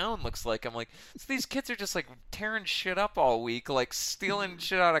this town looks like. I'm like, so these kids are just like tearing shit up all week, like stealing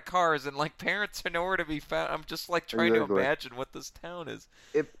shit out of cars, and like parents are nowhere to be found. I'm just like trying to Exactly. imagine what this town is.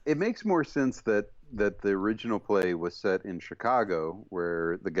 It makes more sense that the original play was set in Chicago,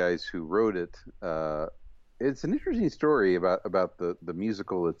 where the guys who wrote it. It's an interesting story about the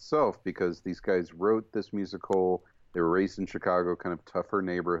musical itself because these guys wrote this musical. They were raised in Chicago, kind of tougher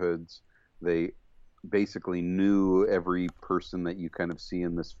neighborhoods. They basically knew every person that you kind of see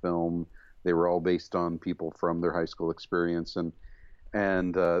in this film. They were all based on people from their high school experience, and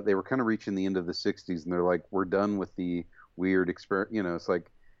they were kind of reaching the end of the '60s, and they're like, "We're done with the weird experience." It's like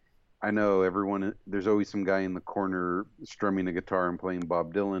I know everyone, there's always some guy in the corner strumming a guitar and playing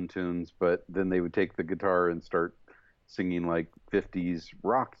Bob Dylan tunes, but then they would take the guitar and start singing like 50s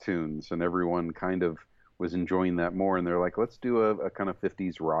rock tunes, and everyone kind of was enjoying that more. And they're like, let's do a kind of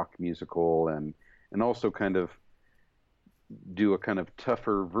 50s rock musical and also kind of do a kind of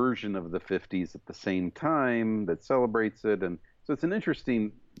tougher version of the 50s at the same time that celebrates it. And so it's an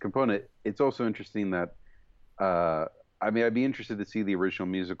interesting component. It's also interesting that uh, I mean, I'd be interested to see the original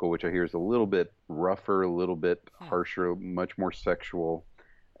musical, which I hear is a little bit rougher, a little bit Hmm. harsher, much more sexual,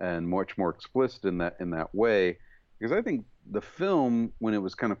 and much more explicit in that way. Because I think the film, when it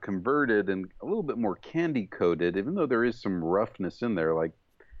was kind of converted and a little bit more candy coated, even though there is some roughness in there, like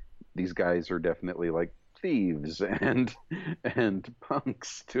these guys are definitely like thieves and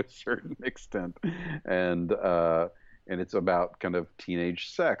punks to a certain extent, and it's about kind of teenage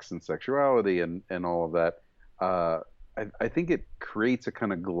sex and sexuality and all of that. I think it creates a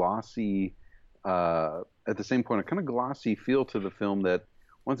kind of glossy, at the same point, a kind of glossy feel to the film that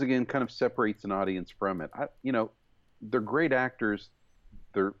once again kind of separates an audience from it. They're great actors.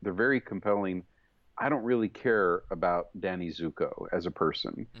 They're very compelling. I don't really care about Danny Zuko as a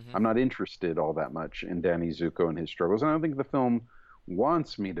person. Hmm. I'm not interested all that much in Danny Zuko and his struggles. And I don't think the film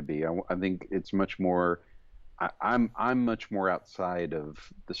wants me to be. I think it's much more. I'm much more outside of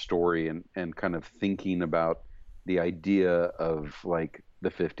the story and kind of thinking about the idea of like the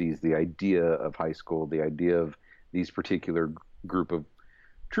 50s, the idea of high school, the idea of these particular group of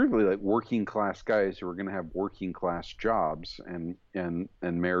truly like working class guys who are going to have working class jobs and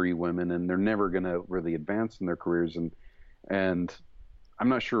marry women, and they're never going to really advance in their careers. And I'm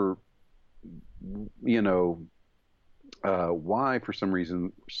not sure, you know, why for some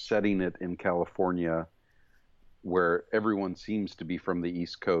reason setting it in California where everyone seems to be from the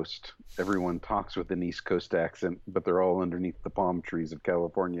East Coast. Everyone talks with an East Coast accent, but they're all underneath the palm trees of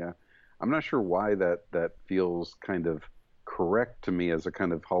California. I'm not sure why that feels kind of correct to me as a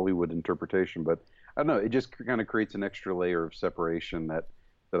kind of Hollywood interpretation, but I don't know. It just kind of creates an extra layer of separation that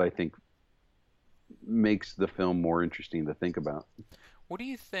I think makes the film more interesting to think about. What do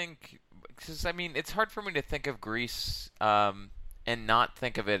you think? Because I mean, it's hard for me to think of Grease and not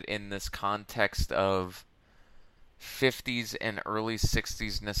think of it in this context of 50s and early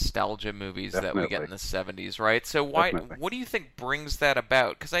 60s nostalgia movies that we get Definitely, in the 70s, right? So why definitely. what do you think brings that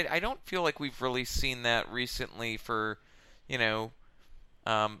about? Because I don't feel like we've really seen that recently for, you know,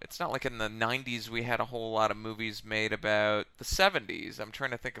 it's not like in the 90s we had a whole lot of movies made about the 70s. I'm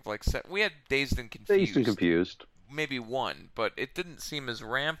trying to think of like we had Dazed and Dazed and Confused, Confused. maybe one, but it didn't seem as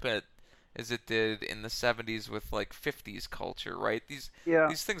rampant as it did in the 70s with like 50s culture, right? Yeah,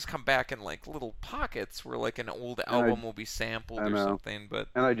 These things come back in like little pockets where like an old and album will be sampled I or know. something, but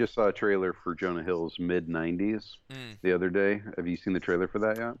And I just saw a trailer for Jonah Hill's mid '90s mm, the other day. Have you seen the trailer for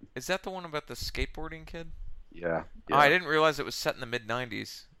that yet? is that the one about the skateboarding kid? Yeah, Oh, I yeah. didn't realize it was set in the mid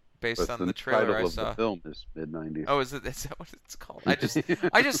 90s based But on the the trailer I title of the saw. film is mid '90s. Oh, is that what it's called?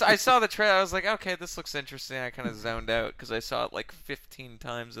 I saw the trailer. I was like, okay, this looks interesting. I kind of zoned out because I saw it like 15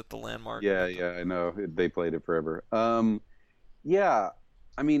 times at the Landmark. Yeah, yeah, I know. They played it forever. Yeah.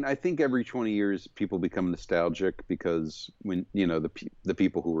 I mean, I think every 20 years people become nostalgic because when, the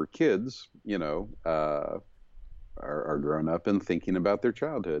people who were kids, are grown up and thinking about their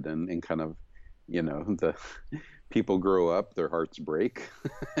childhood and kind of, the people grow up, their hearts break,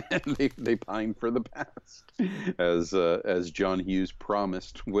 and they pine for the past, as John Hughes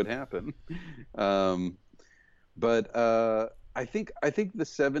promised would happen. Um, but I think the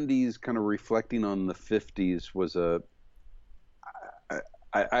 '70s kind of reflecting on the '50s was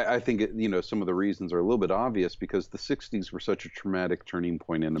I think some of the reasons are a little bit obvious because the 60s were such a traumatic turning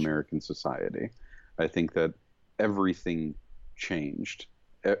point in Sure. American society. I think that everything changed.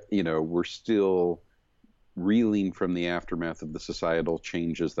 We're still reeling from the aftermath of the societal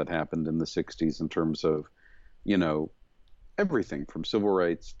changes that happened in the 60s in terms of, you know, everything from civil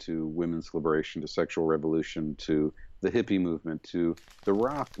rights to women's liberation to sexual revolution to the hippie movement to the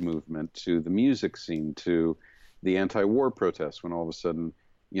rock movement to the music scene to the anti-war protests when all of a sudden,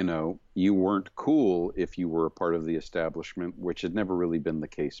 you weren't cool if you were a part of the establishment, which had never really been the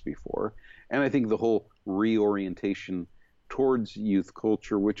case before. And I think the whole reorientation towards youth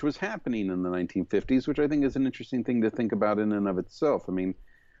culture, which was happening in the 1950s, which I think is an interesting thing to think about in and of itself. I mean,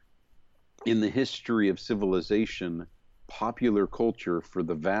 in the history of civilization, popular culture for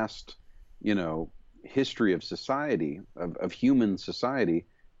the vast, you know, history of society, of human society,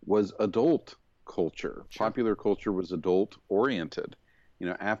 was adult culture. Sure. Popular culture was adult oriented.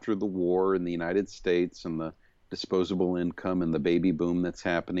 After the war in the United States and the disposable income and the baby boom that's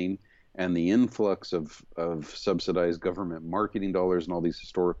happening and the influx of subsidized government marketing dollars and all these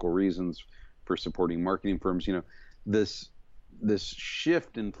historical reasons for supporting marketing firms, this this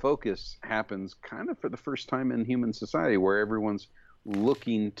shift in focus happens kind of for the first time in human society where everyone's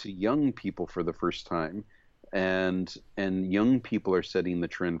looking to young people for the first time, and young people are setting the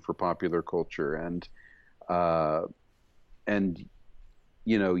trend for popular culture, uh and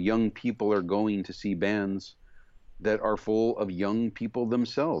young people are going to see bands that are full of young people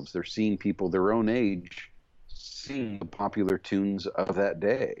themselves. They're seeing people their own age sing the popular tunes of that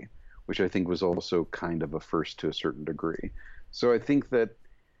day, which I think was also kind of a first to a certain degree. So I think that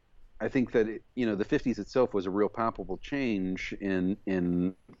the 50s itself was a real palpable change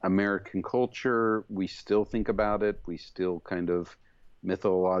in American culture. We still think about it. We still kind of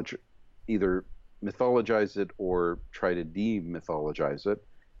mythologize either mythologize it or try to demythologize it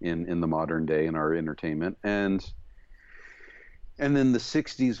in the modern day in our entertainment. And then the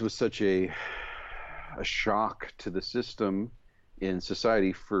 60s was such a shock to the system in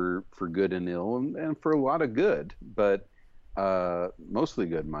society for good and ill, and for a lot of good, but mostly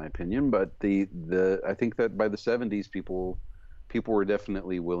good in my opinion. But the I think that by the 70s, people were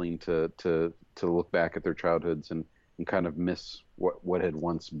definitely willing to look back at their childhoods and kind of miss what had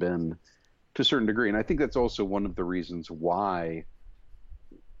once been to a certain degree. And I think that's also one of the reasons why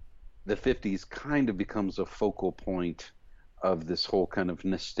the 50s kind of becomes a focal point of this whole kind of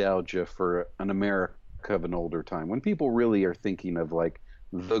nostalgia for an America of an older time. When people really are thinking of like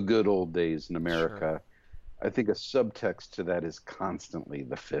the good old days in Sure. America, I think a subtext to that is constantly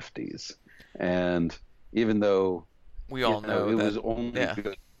the 50s. And even though, We all know it that. was only Yeah.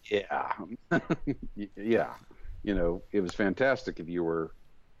 good, yeah, yeah, it was fantastic if you were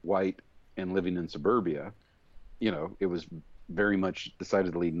white and living in suburbia. It was very much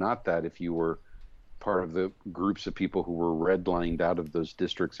decidedly not that if you were part of the groups of people who were redlined out of those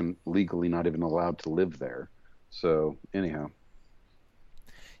districts and legally not even allowed to live there. So anyhow,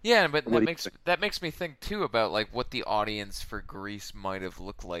 Yeah, but what do you think? that makes me think too about like what the audience for Grease might have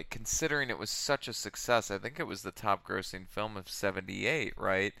looked like, considering it was such a success. I think it was the top grossing film of '78,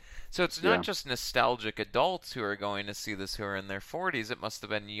 right? So it's not Yeah, just nostalgic adults who are going to see this who are in their 40s. It must have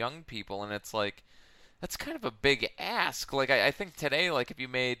been young people, and it's like that's kind of a big ask. Like I think today, like if you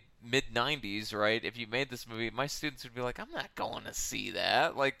made mid '90s, right? If you made this movie, my students would be like, "I'm not going to see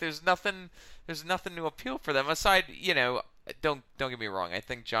that." Like there's nothing to appeal for them aside. Don't get me wrong. I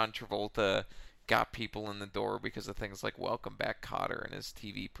think John Travolta got people in the door because of things like Welcome Back, Kotter, and his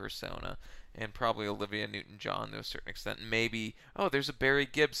TV persona, and probably Olivia Newton-John to a certain extent. And maybe there's a Barry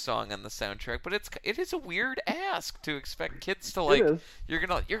Gibb song on the soundtrack, but it is a weird ask to expect kids to it like is. you're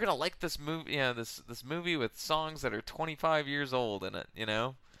gonna like this movie, this movie with songs that are 25 years old in it.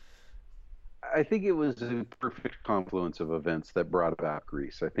 I think it was a perfect confluence of events that brought about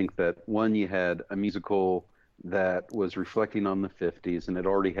Grease. I think that one, you had a musical that was reflecting on the 50s and it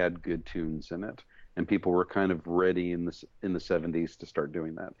already had good tunes in it, and people were kind of ready in the 70s to start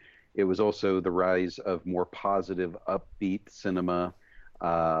doing that. It was also the rise of more positive, upbeat cinema,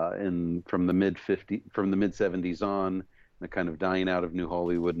 in from the mid 70s on, the kind of dying out of New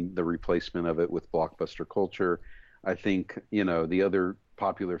Hollywood and the replacement of it with blockbuster culture. I think, the other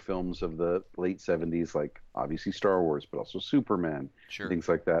popular films of the late 70s, like obviously Star Wars, but also Superman and Sure. things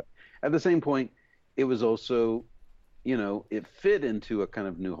like that. At the same point, it was also, it fit into a kind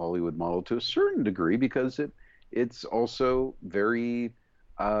of new Hollywood model to a certain degree because it's also very,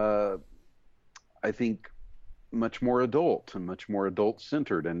 uh, I think, much more adult and much more adult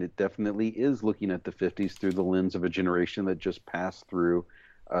centered. And it definitely is looking at the 50s through the lens of a generation that just passed through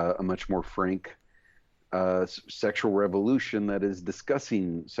a much more frank sexual revolution that is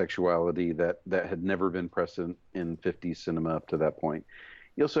discussing sexuality that had never been present in 50s cinema up to that point.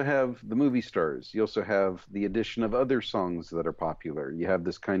 You also have the movie stars. You also have the addition of other songs that are popular. You have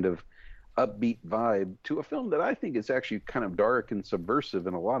this kind of upbeat vibe to a film that I think is actually kind of dark and subversive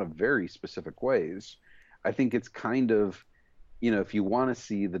in a lot of very specific ways. I think it's kind of, if you want to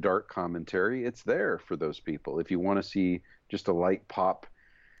see the dark commentary, it's there for those people. If you want to see just a light pop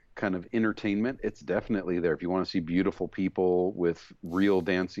kind of entertainment, it's definitely there. If you want to see beautiful people with real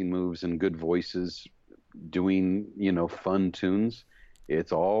dancing moves and good voices doing, fun tunes,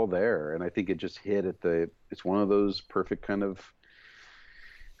 it's all there. And I think it just hit at it's one of those perfect kind of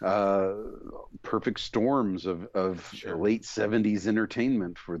uh, perfect storms of Sure. late 70s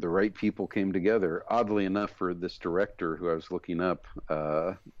entertainment where the right people came together. Oddly enough, for this director who I was looking up,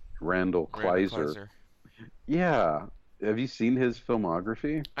 Randal Randall Kleiser. Kleiser. Yeah. Have you seen his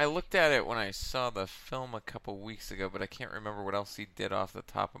filmography? I looked at it when I saw the film a couple weeks ago, but I can't remember what else he did off the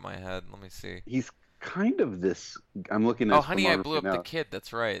top of my head. Let me see. He's kind of this. I'm looking at Oh, his Honey, I Blew filmography Up the now. Kid.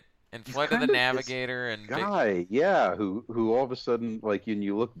 That's right. And He's Flight of the kind of this Navigator and Big. guy, yeah, who all of a sudden, like, when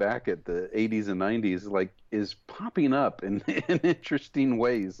you look back at the 80s and 90s, like, is popping up in in interesting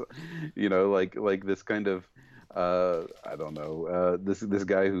ways. Like this kind of I don't know, this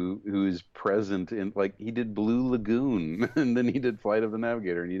guy who's present in, like, he did Blue Lagoon and then he did Flight of the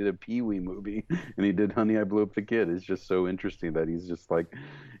Navigator and he did a Pee-wee movie and he did Honey, I Blew Up the Kid. It's just so interesting that he's just like,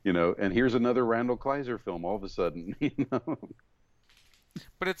 and here's another Randall Kleiser film all of a sudden,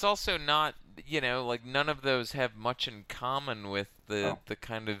 But it's also not, like none of those have much in common with the Oh, the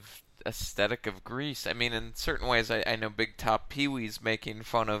kind of aesthetic of Grease. I mean, in certain ways, I know Big Top Pee-wee's making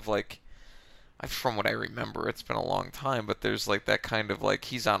fun of like, from what I remember, it's been a long time, but there's like that kind of like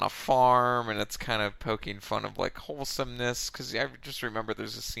he's on a farm and it's kind of poking fun of like wholesomeness. Because I just remember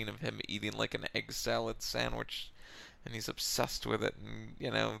there's a scene of him eating like an egg salad sandwich, and he's obsessed with it, and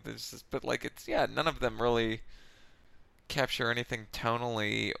there's this, but like it's yeah, none of them really capture anything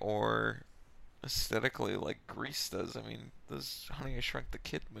tonally or aesthetically like Grease does. I mean, those Honey I Shrunk the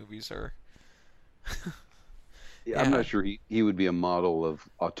Kid movies are yeah, I'm yeah. not sure he would be a model of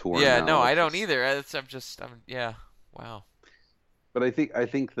auteur Yeah, no, I don't analysis. either. I'm yeah. Wow. But I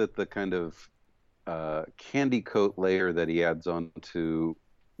think that the kind of candy coat layer that he adds on to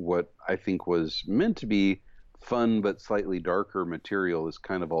what I think was meant to be fun but slightly darker material is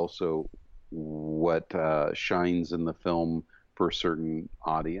kind of also what shines in the film for a certain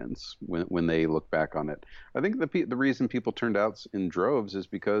audience when they look back on it. I think the reason people turned out in droves is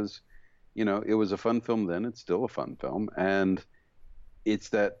because it was a fun film then. It's still a fun film, and it's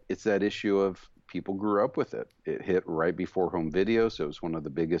that issue of people grew up with it. It hit right before home video, so it was one of the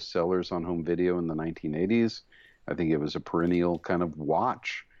biggest sellers on home video in the 1980s. I think it was a perennial kind of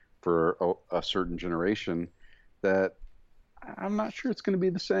watch for a certain generation that I'm not sure it's going to be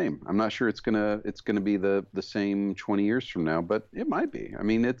the same. I'm not sure it's going to be the same 20 years from now, but it might be. I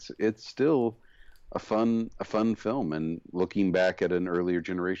mean, it's still a fun film, and looking back at an earlier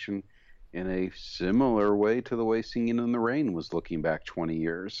generation in a similar way to the way Singing in the Rain was looking back 20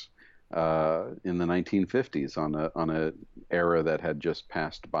 years in the 1950s on a era that had just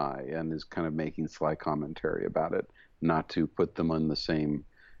passed by, and is kind of making sly commentary about it, not to put them on the same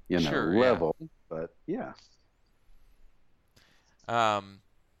Sure, yeah. level, but yeah. Um,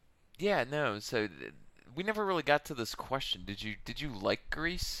 yeah, no. We never really got to this question. Did you like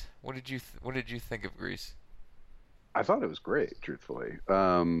Grease? What did you think of Grease? I thought it was great, truthfully.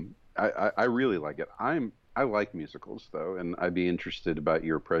 I really like it. I like musicals though, and I'd be interested about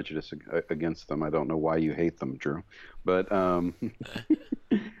your prejudice against them. I don't know why you hate them, Drew, but um,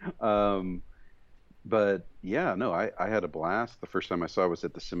 but yeah, no, I had a blast. The first time I saw it was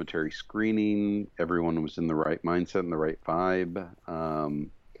at the cemetery screening. Everyone was in the right mindset and the right vibe.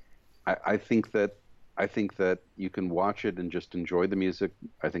 I think that you can watch it and just enjoy the music.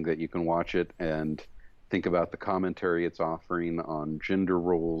 I think that you can watch it and think about the commentary it's offering on gender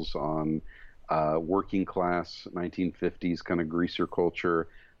roles, on working class 1950s kind of greaser culture.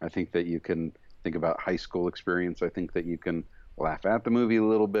 I think that you can think about high school experience. I think that you can laugh at the movie a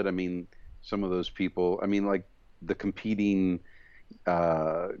little bit. I mean, some of those people. I mean, like the competing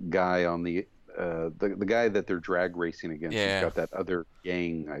guy on the guy that they're drag racing against. He's Yeah. got that other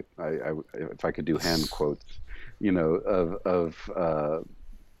gang. If I could do hand This, quotes,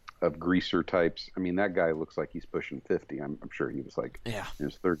 of greaser types. I mean, that guy looks like he's pushing 50. I'm sure he was like yeah. in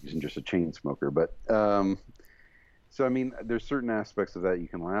his 30s and just a chain smoker. But so I mean, there's certain aspects of that you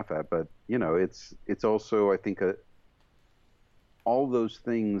can laugh at, but it's also, I think, all those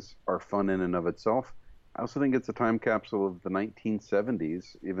things are fun in and of itself. I also think it's a time capsule of the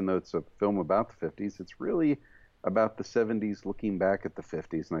 1970s, even though it's a film about the 50s. It's really about the 70s looking back at the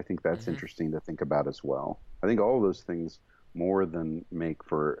 50s, and I think that's Hmm. interesting to think about as well. I think all those things more than make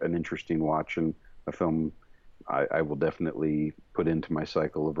for an interesting watch and a film I will definitely put into my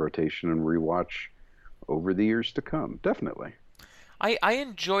cycle of rotation and rewatch over the years to come. Definitely. I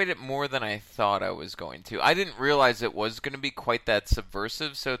enjoyed it more than I thought I was going to. I didn't realize it was going to be quite that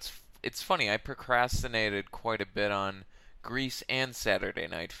subversive, so it's funny. I procrastinated quite a bit on Grease and Saturday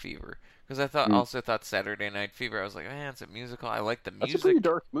Night Fever because I Mm. also thought Saturday Night Fever. I was like, man, it's a musical. I like the That's a pretty music.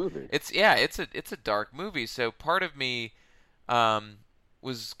 dark movie. It's a dark movie. So part of me um,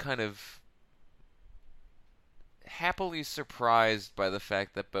 was kind of happily surprised by the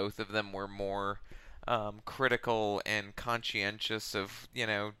fact that both of them were more critical and conscientious of,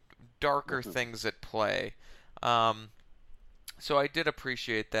 darker Definitely. things at play. Um, so I did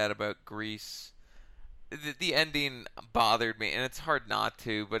appreciate that about Grease. The ending bothered me, and it's hard not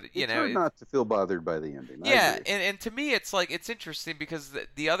to, but It's hard not to feel bothered by the ending. I yeah, agree. and to me, it's like it's interesting because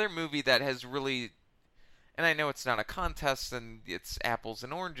the other movie that has really, and I know it's not a contest and it's apples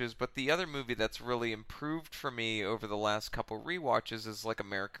and oranges, but the other movie that's really improved for me over the last couple rewatches is like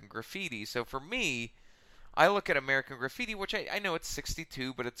American Graffiti. So for me, I look at American Graffiti, which I know it's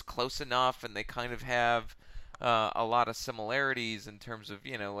 62, but it's close enough, and they kind of have a lot of similarities in terms of,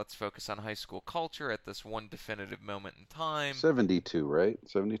 let's focus on high school culture at this one definitive moment in time. 72, right?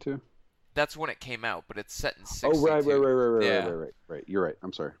 72? That's when it came out, but it's set in Oh, right, right, 62. right, right, right, right, Yeah. right, right. Right. You're right.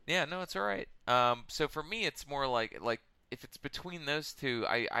 I'm sorry. Yeah, no, it's all right. So for me, it's more like if it's between those two,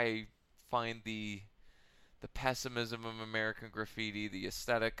 I find the pessimism of American Graffiti, the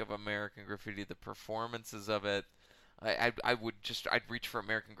aesthetic of American Graffiti, the performances of it. I would I'd reach for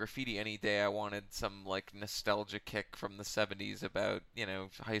American Graffiti any day I wanted some like nostalgia kick from the 70s about,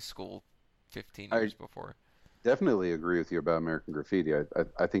 high school 15 I years before. definitely agree with you about American Graffiti.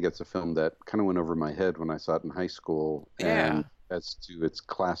 I think it's a film that kind of went over my head when I saw it in high school, Yeah, and as to its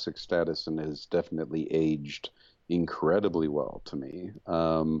classic status, and has definitely aged incredibly well to me.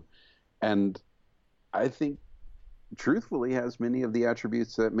 And I think, truthfully, has many of the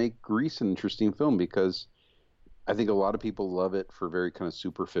attributes that make Grease an interesting film because I think a lot of people love it for very kind of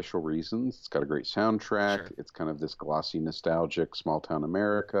superficial reasons. It's got a great soundtrack. sure. It's kind of this glossy, nostalgic small town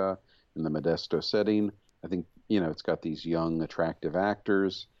America in the Modesto setting. I think, it's got these young, attractive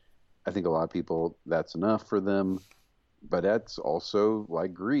actors. I think a lot of people, that's enough for them. But that's also,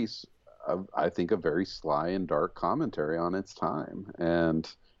 like Grease, I think a very sly and dark commentary on its time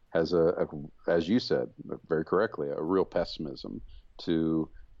and has as you said very correctly, a real pessimism to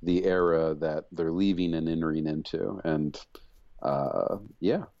the era that they're leaving and entering into. And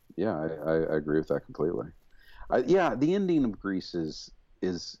yeah, yeah, I agree with that completely. Yeah, the ending of Grease is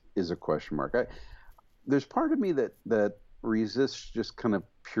a question mark. There's part of me that resists just kind of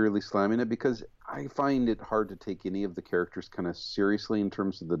purely slamming it because I find it hard to take any of the characters kind of seriously in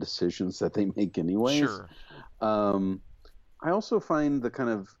terms of the decisions that they make, anyways. Sure. Um, I also find the kind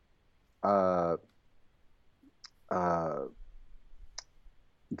of uh, uh,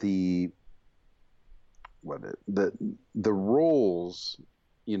 the the roles,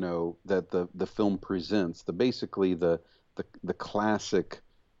 that the film presents, the basically the classic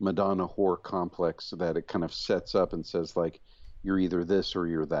Madonna whore complex that it kind of sets up and says, like, you're either this or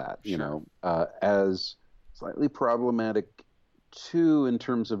you're that, Sure. as slightly problematic too in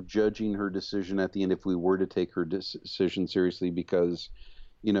terms of judging her decision at the end if we were to take her decision seriously because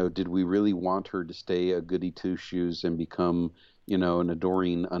did we really want her to stay a goody two shoes and become an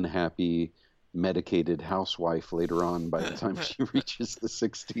adoring unhappy medicated housewife later on by the time she reaches the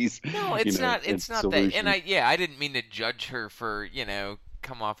 60s, No, it's not. and It's not that. And disillusioned. I didn't mean to judge her for,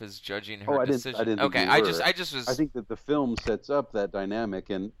 come off as judging Oh, her I decision. didn't think Okay, you were. I just I was. think that the film sets up that dynamic,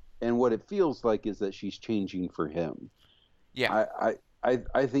 and what it feels like is that she's changing for him. Yeah,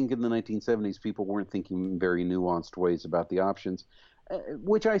 I think in the 1970s people weren't thinking in very nuanced ways about the options,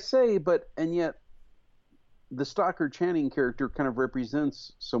 which I say, and yet the Stockard Channing character kind of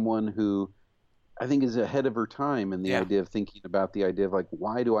represents someone who I think is ahead of her time in the yeah, idea of thinking about the idea of, like,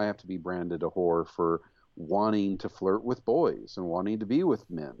 why do I have to be branded a whore for wanting to flirt with boys and wanting to be with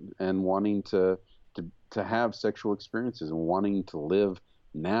men and wanting to have sexual experiences and wanting to live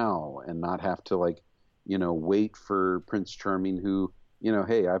now and not have to, like, wait for Prince Charming who,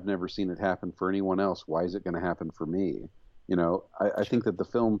 hey, I've never seen it happen for anyone else. Why is it going to happen for me? I think sure. that the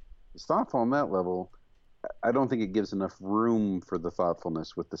film is thoughtful on that level. I don't think it gives enough room for the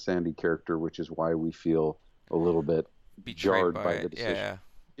thoughtfulness with the Sandy character, which is why we feel a little bit Betrayed jarred by by it. the decision. Yeah.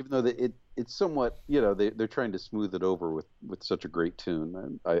 even though it's somewhat, they're trying to smooth it over with such a great tune.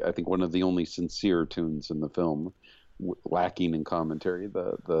 And I think one of the only sincere tunes in the film, lacking in commentary,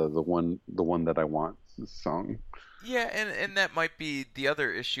 the one that I want song. Yeah, and that might be the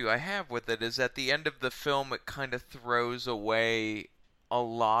other issue I have with it is at the end of the film it kind of throws away a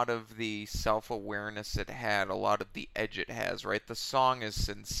lot of the self-awareness it had, a lot of the edge it has, right? The song is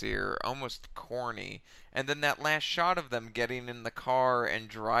sincere, almost corny, and then that last shot of them getting in the car and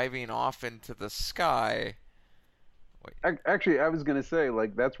driving off into the sky. Wait, Actually, I was gonna say,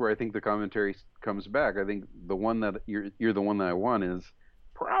 like, that's where I think the commentary comes back. I think the one that you're the one that I want is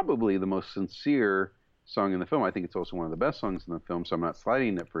probably the most sincere song in the film. I think it's also one of the best songs in the film, so I'm not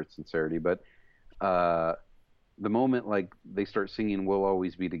sliding it for its sincerity. But uh, the moment like they start singing "We'll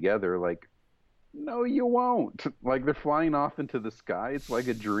Always Be Together," like, no, you won't. Like they're flying off into the sky. It's like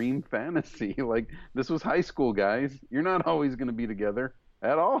a dream fantasy. Like this was high school, guys. You're not always gonna be together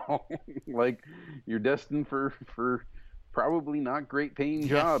at all. Like you're destined for probably not great paying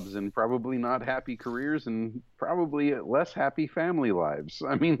yeah. jobs and probably not happy careers and probably less happy family lives.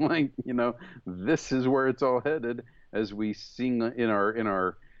 I mean, like, this is where it's all headed as we sing in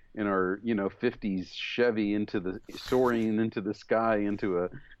our 50s Chevy into the soaring into the sky into a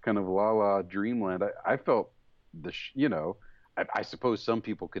kind of la la dreamland. I felt I suppose some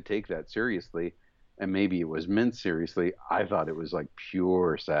people could take that seriously and maybe it was meant seriously. I thought it was like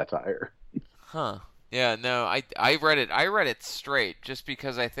pure satire. Huh. Yeah, no, I read it. I read it straight just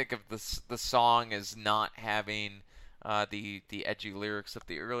because I think of the song as not having the edgy lyrics of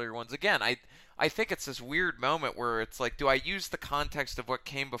the earlier ones. Again, I think it's this weird moment where it's like, do I use the context of what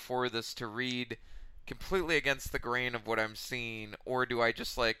came before this to read completely against the grain of what I'm seeing, or do I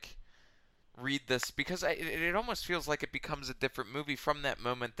just like read this because it almost feels like it becomes a different movie from that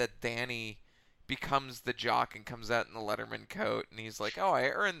moment that Danny becomes the jock and comes out in the Letterman coat and he's like, "Oh, I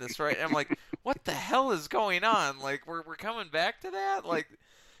earned this, right?" And I'm like, "What the hell is going on? Like, we're coming back to that? Like,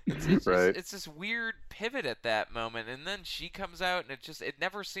 it's just Right. it's this weird pivot at that moment, and then she comes out and it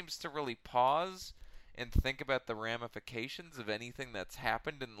never seems to really pause and think about the ramifications of anything that's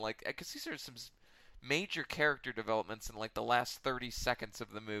happened and like because these are some major character developments in like the last 30 seconds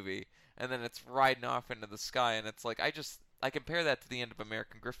of the movie and then it's riding off into the sky and it's like I compare that to the end of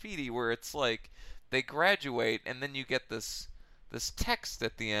American Graffiti where it's like they graduate and then you get this text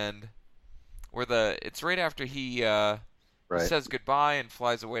at the end where the it's right after he Right. says goodbye and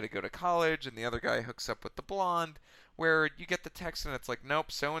flies away to go to college and the other guy hooks up with the blonde where you get the text and it's like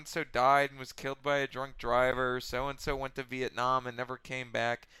nope, so and so died and was killed by a drunk driver, so and so went to Vietnam and never came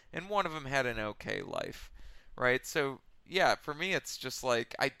back, and one of them had an okay life, right? So yeah, for me it's just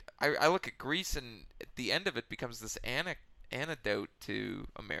like I look at Grease and at the end of it becomes this antidote to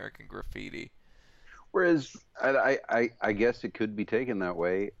American Graffiti. Whereas I guess it could be taken that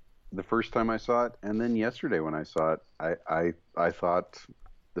way the first time I saw it, and then yesterday when I saw it, I thought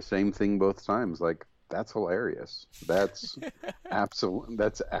the same thing both times. Like that's hilarious. That's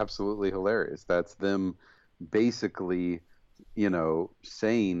absolutely hilarious. That's them basically,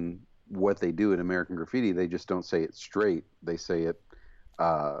 saying what they do in American Graffiti. They just don't say it straight. They say it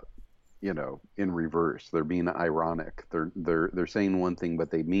uh, in reverse. They're being ironic. They're saying one thing,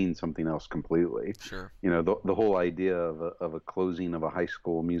 but they mean something else completely. Sure. The whole idea of a closing of a high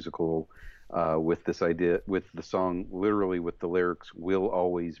school musical with this idea with the song literally with the lyrics "We'll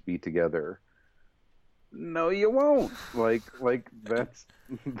always be together." No, you won't. Like that's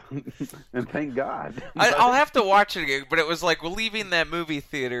and thank God. I'll But have to watch it again, but it was like we're leaving that movie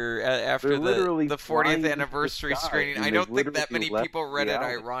theater they're after literally the flying 40th into the anniversary sky. screening. I I mean, they've don't think literally that many left people read it reality.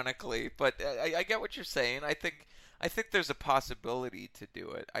 ironically, but I get what you're saying. I think there's a possibility to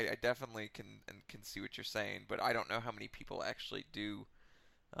do it. I definitely can see what you're saying, but I don't know how many people actually do.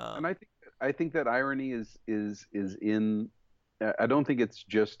 And Um, I think that irony is in. I don't think it's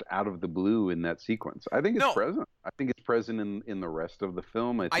just out of the blue in that sequence. I think it's no, present. I think it's present in the rest of the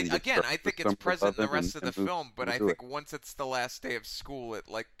film. I think it starts I with think it's Summer present in the Lovin' rest of the and moves film, but I into it. think once it's the last day of school, it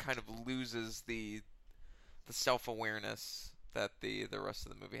like kind of loses the self awareness that the rest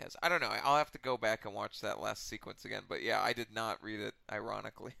of the movie has. I don't know. I'll have to go back and watch that last sequence again. But yeah, I did not read it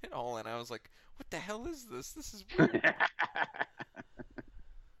ironically at all, and I was like, "What the hell is this? This is weird."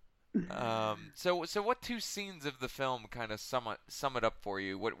 So what two scenes of the film kind of sum it up for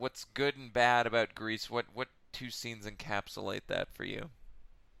you? What's good and bad about Grease? What two scenes encapsulate that for you?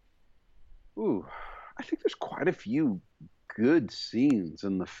 Ooh, I think there's quite a few good scenes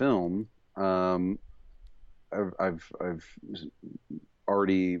in the film. Um, I've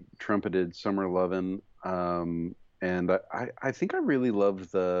already trumpeted Summer Lovin', and I think I really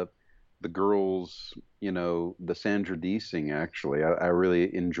love the girls, the Sandra Dee sing actually. I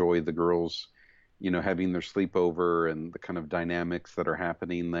really enjoy the girls, having their sleepover and the kind of dynamics that are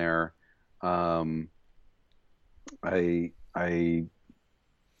happening there. Um, I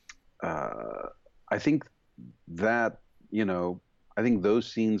uh, I think that, you know, I think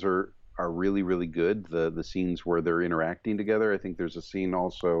those scenes are really really good. The scenes where they're interacting together. I think there's a scene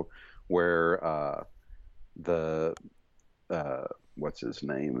also where the what's his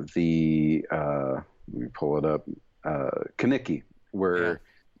name? Let me pull it up. Kaneki, Yeah. where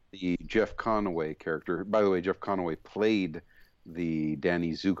the Jeff Conaway character. By the way, Jeff Conaway played the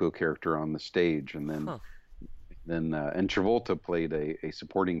Danny Zuko character on the stage, and Huh. and Travolta played a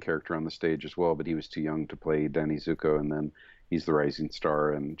supporting character on the stage as well, but he was too young to play Danny Zuko, and then he's the rising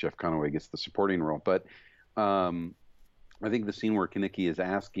star, and Jeff Conaway gets the supporting role. But um, I think the scene where Kaneki is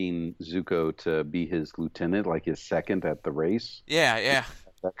asking Zuko to be his lieutenant, like his second at the race, Yeah, it, yeah.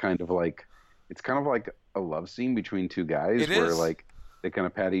 that kind of like it's kind of like a love scene between two guys It where is. like they kind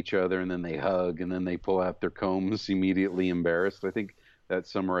of pat each other and then they hug and then they pull out their combs immediately embarrassed. I think that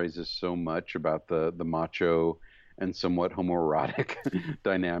summarizes so much about the macho and somewhat homoerotic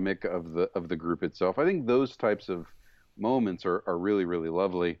dynamic of the group itself. I think those types of moments are really really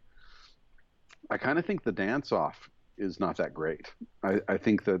lovely. I kind of think the dance off is not that great. I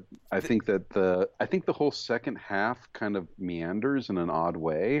think that Th- I think the whole second half kind of meanders in an odd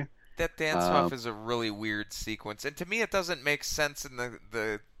way. that dance off Um, is a really weird sequence, and to me, it doesn't make sense in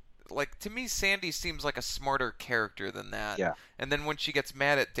the like. To me, Sandy seems like a smarter character than that. yeah, And then when she gets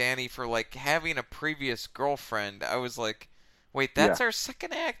mad at Danny for like having a previous girlfriend, I was like, wait, yeah. that's our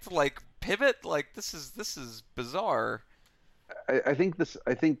second act like pivot? Like this is bizarre. I think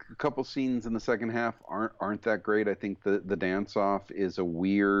a couple scenes in the second half aren't that great. I think the dance off is a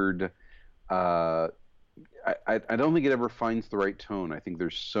weird. Uh, I don't think it ever finds the right tone. I think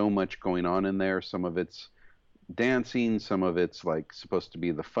there's so much going on in there. Some of it's dancing, some of it's like supposed to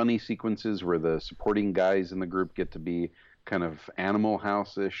be the funny sequences where the supporting guys in the group get to be kind of Animal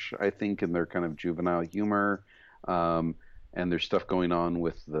House-ish, I think, in their kind of juvenile humor. Um, and there's stuff going on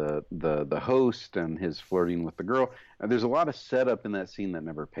with the host and his flirting with the girl. And there's a lot of setup in that scene that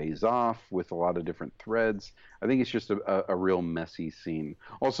never pays off with a lot of different threads. I think it's just a real messy scene.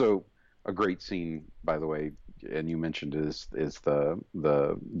 Also, a great scene, by the way, and you mentioned is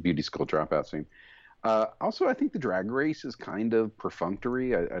the beauty school dropout scene. Also, I think the drag race is kind of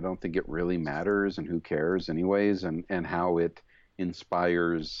perfunctory. I don't think it really matters, and who cares, anyways, and how it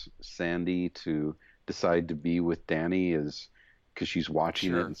inspires Sandy to decide to be with Danny is because she's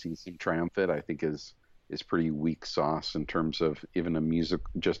watching it Sure. and sees him triumphant. I think is pretty weak sauce in terms of even a music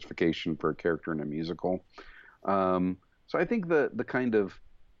justification for a character in a musical. So I think the kind of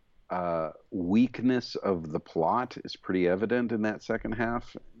weakness of the plot is pretty evident in that second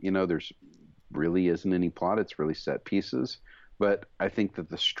half. There's really isn't any plot. It's really set pieces. But I think that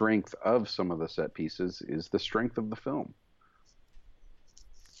the strength of some of the set pieces is the strength of the film.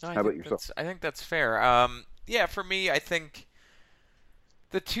 No, How about yourself? I think that's fair. Yeah, for me, I think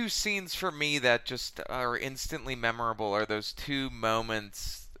the two scenes for me that just are instantly memorable are those two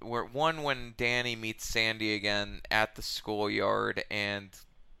moments where one when Danny meets Sandy again at the schoolyard and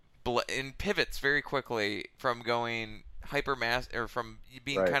pivots very quickly from going or from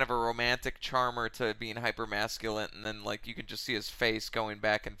being Right. kind of a romantic charmer to being hyper masculine, and then like you can just see his face going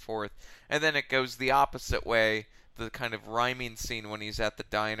back and forth, and then it goes the opposite way, the kind of rhyming scene when he's at the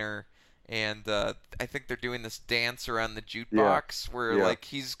diner. And I think they're doing this dance around the Yeah. jukebox where Yeah. like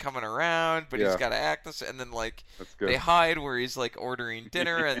he's coming around, but he's Yeah. got to act this, and then like That's they good. hide where he's like ordering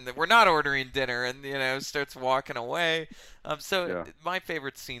dinner, and we're not ordering dinner, and starts walking away. So Yeah. my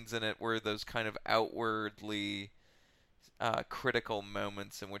favorite scenes in it were those kind of outwardly critical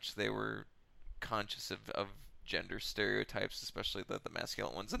moments in which they were conscious of gender stereotypes, especially the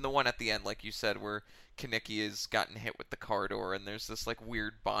masculine ones. And the one at the end, like you said, where Kaneki has gotten hit with the car door, and there's this like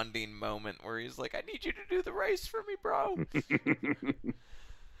weird bonding moment where he's like, "I need you to do the race for me, bro."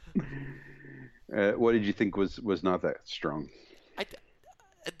 What did you think was not that strong? I,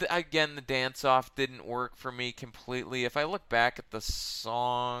 again, the dance off didn't work for me completely. If I look back at the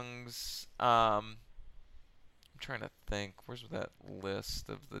songs, I'm trying to think. Where's that list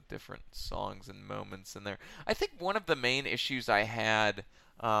of the different songs and moments in there? I think one of the main issues I had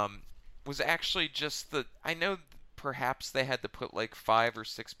um, was actually just that I know perhaps they had to put like 5 or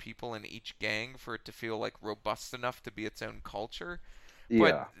 6 people in each gang for it to feel like robust enough to be its own culture.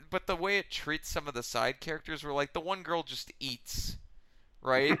 But Yeah. but the way it treats some of the side characters were like the one girl just eats,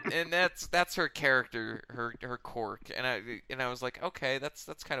 right? And that's her character, her quirk. And I was like, okay, that's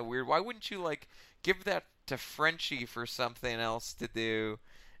kind of weird. Why wouldn't you like give that to Frenchie for something else to do?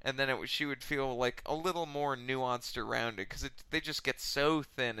 and then she would feel like a little more nuanced or rounded because they just get so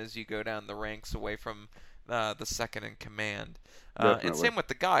thin as you go down the ranks away from the second in command. And Definitely. same with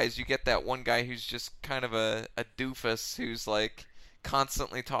the guys. You get that one guy who's just kind of a doofus who's like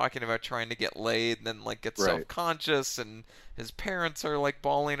constantly talking about trying to get laid and then like gets Right. self-conscious and his parents are like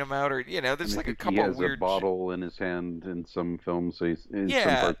bawling him out, or And there's I like a think he couple of has a weird bottle in his hand in some films. So he's in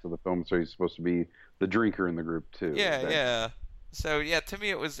some yeah, parts of the film, so he's supposed to be the drinker in the group too. yeah, yeah. So yeah, to me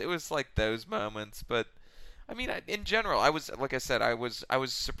it was like those moments, but I mean, in general, I was like I said, I was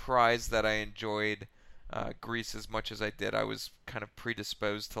surprised that I enjoyed Grease as much as I did. I was kind of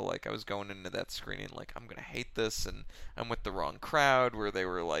predisposed to like I was going into that screening like I'm gonna hate this, and I'm with the wrong crowd where they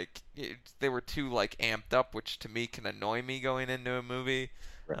were like they were too like amped up, which to me can annoy me going into a movie.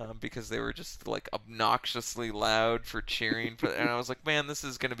 Right. Because they were just like obnoxiously loud for cheering for, and I was like, man, this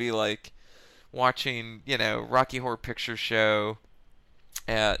is gonna be like watching, Rocky Horror Picture Show,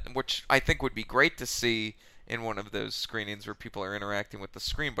 which I think would be great to see in one of those screenings where people are interacting with the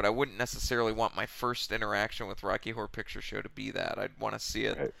screen. But I wouldn't necessarily want my first interaction with Rocky Horror Picture Show to be that. I'd want to see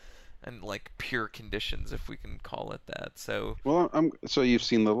it Right. in like pure conditions, if we can call it that. So Well, so you've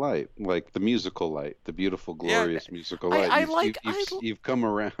seen the light, like the musical light, the beautiful, yeah, glorious musical I light. I You've like you've come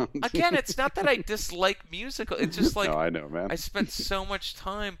around. again, it's not that I dislike musical. It's just No, like I know, man. I spent so much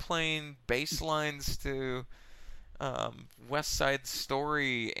time playing bass lines to West Side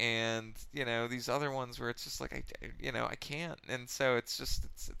Story and these other ones where it's just like I can't, and so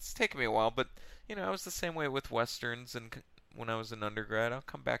it's taken me a while, but I was the same way with westerns, and when I was an undergrad, I'll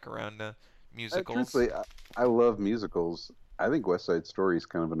come back around to musicals. Truthfully, I love musicals. I think West Side Story is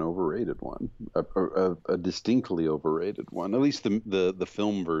kind of an overrated one, a distinctly overrated one. At least the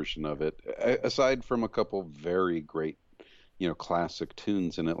film version of it. Aside from a couple very great, classic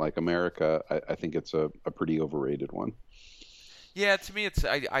tunes in it, like America, I think it's a pretty overrated one. Yeah, to me,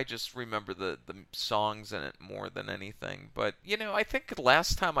 I just remember the songs in it more than anything. But I think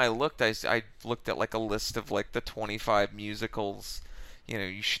last time I looked, I looked at like a list of like the 25 musicals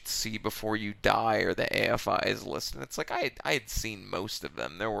you should see before you die, or the AFI's list, and it's like I had seen most of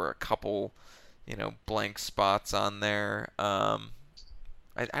them. There were a couple blank spots on there.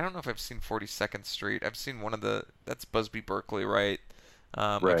 I don't know if I've seen 42nd Street. I've seen one of that's Busby Berkeley, right?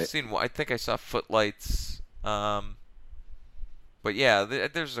 I've Right. seen I think I saw Footlights. But yeah,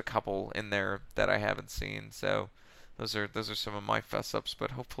 there's a couple in there that I haven't seen, so those are some of my fess ups.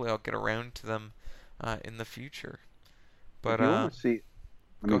 But hopefully I'll get around to them in the future. If But you want to see,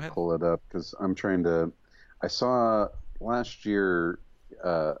 let go me ahead. pull it up because I'm trying to. I saw last year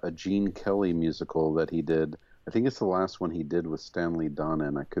a Gene Kelly musical that he did. I think it's the last one he did with Stanley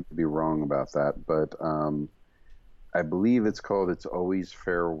Donen. I could be wrong about that, but I believe it's called "It's Always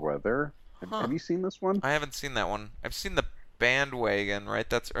Fair Weather." Huh? Have you seen this one? I haven't seen that one. I've seen the Bandwagon, right?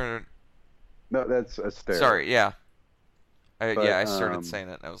 No, that's Astaire. Sorry, yeah, yeah. But I started saying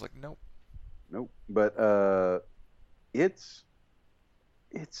it, and I was like, nope. nope. But it's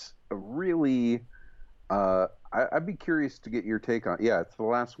it's a really I'd be curious to get your take on. Yeah, it's the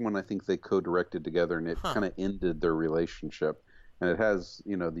last one I think they co-directed together, and it Huh? kind of ended their relationship. And it has,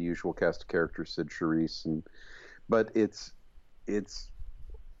 the usual cast of characters, Sid Charisse, but it's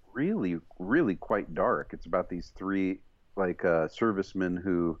really, really quite dark. It's about these three like servicemen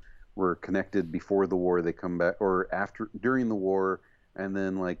who were connected before the war. They come back or after during the war, and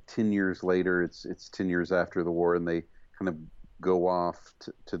then like 10 years later, it's 10 years after the war, and they kind of go off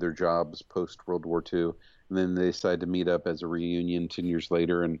to their jobs post World War II, and then they decide to meet up as a reunion 10 years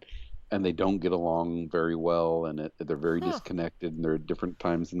later, and they don't get along very well, and they're very Huh? disconnected, and they're at different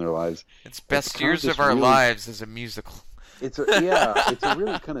times in their lives. It's It's best kind of years of this our really lives as a musical. it's a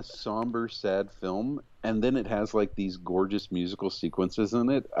really kind of somber, sad film, and then it has like these gorgeous musical sequences in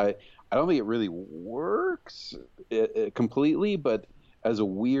it. I don't think it really works completely, but as a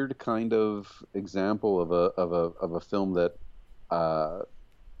weird kind of example of a film that uh,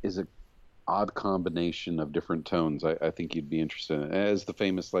 is a odd combination of different tones, I think you'd be interested in. As the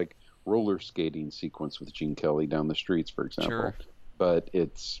famous like roller skating sequence with Gene Kelly down the streets, for example. Sure. But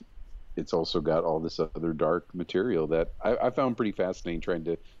it's also got all this other dark material that I found pretty fascinating trying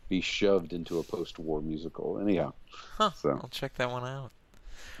to be shoved into a post-war musical. Anyhow, Huh? so I'll check that one out.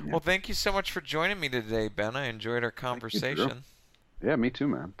 yeah, Well, thank you so much for joining me today, Ben. I enjoyed our thank you, Drew. conversation. Yeah, me too,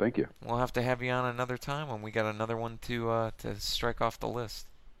 man. Thank you. We'll have to have you on another time when we got another one to strike off the list.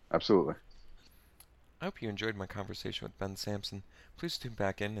 Absolutely. I hope you enjoyed my conversation with Ben Sampson. Please tune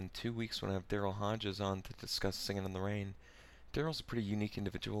back in 2 weeks when I have Daryl Hodges on to discuss Singing in the Rain. Daryl's a pretty unique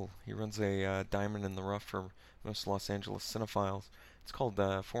individual. He runs a diamond in the rough for most Los Angeles cinephiles. It's called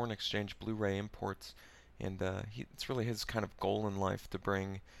Foreign Exchange Blu-ray Imports, and it's really his kind of goal in life to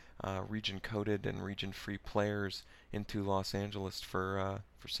bring region-coded and region-free players into Los Angeles for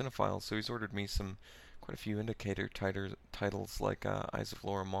cinephiles. So he's ordered me quite a few indicator titles like Eyes of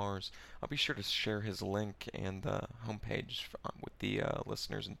Laura Mars. I'll be sure to share his link and homepage with the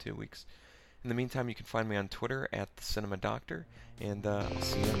listeners in 2 weeks. In the meantime, you can find me on Twitter at the Cinema Doctor, and I'll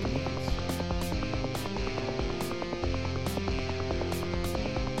see you at the movies.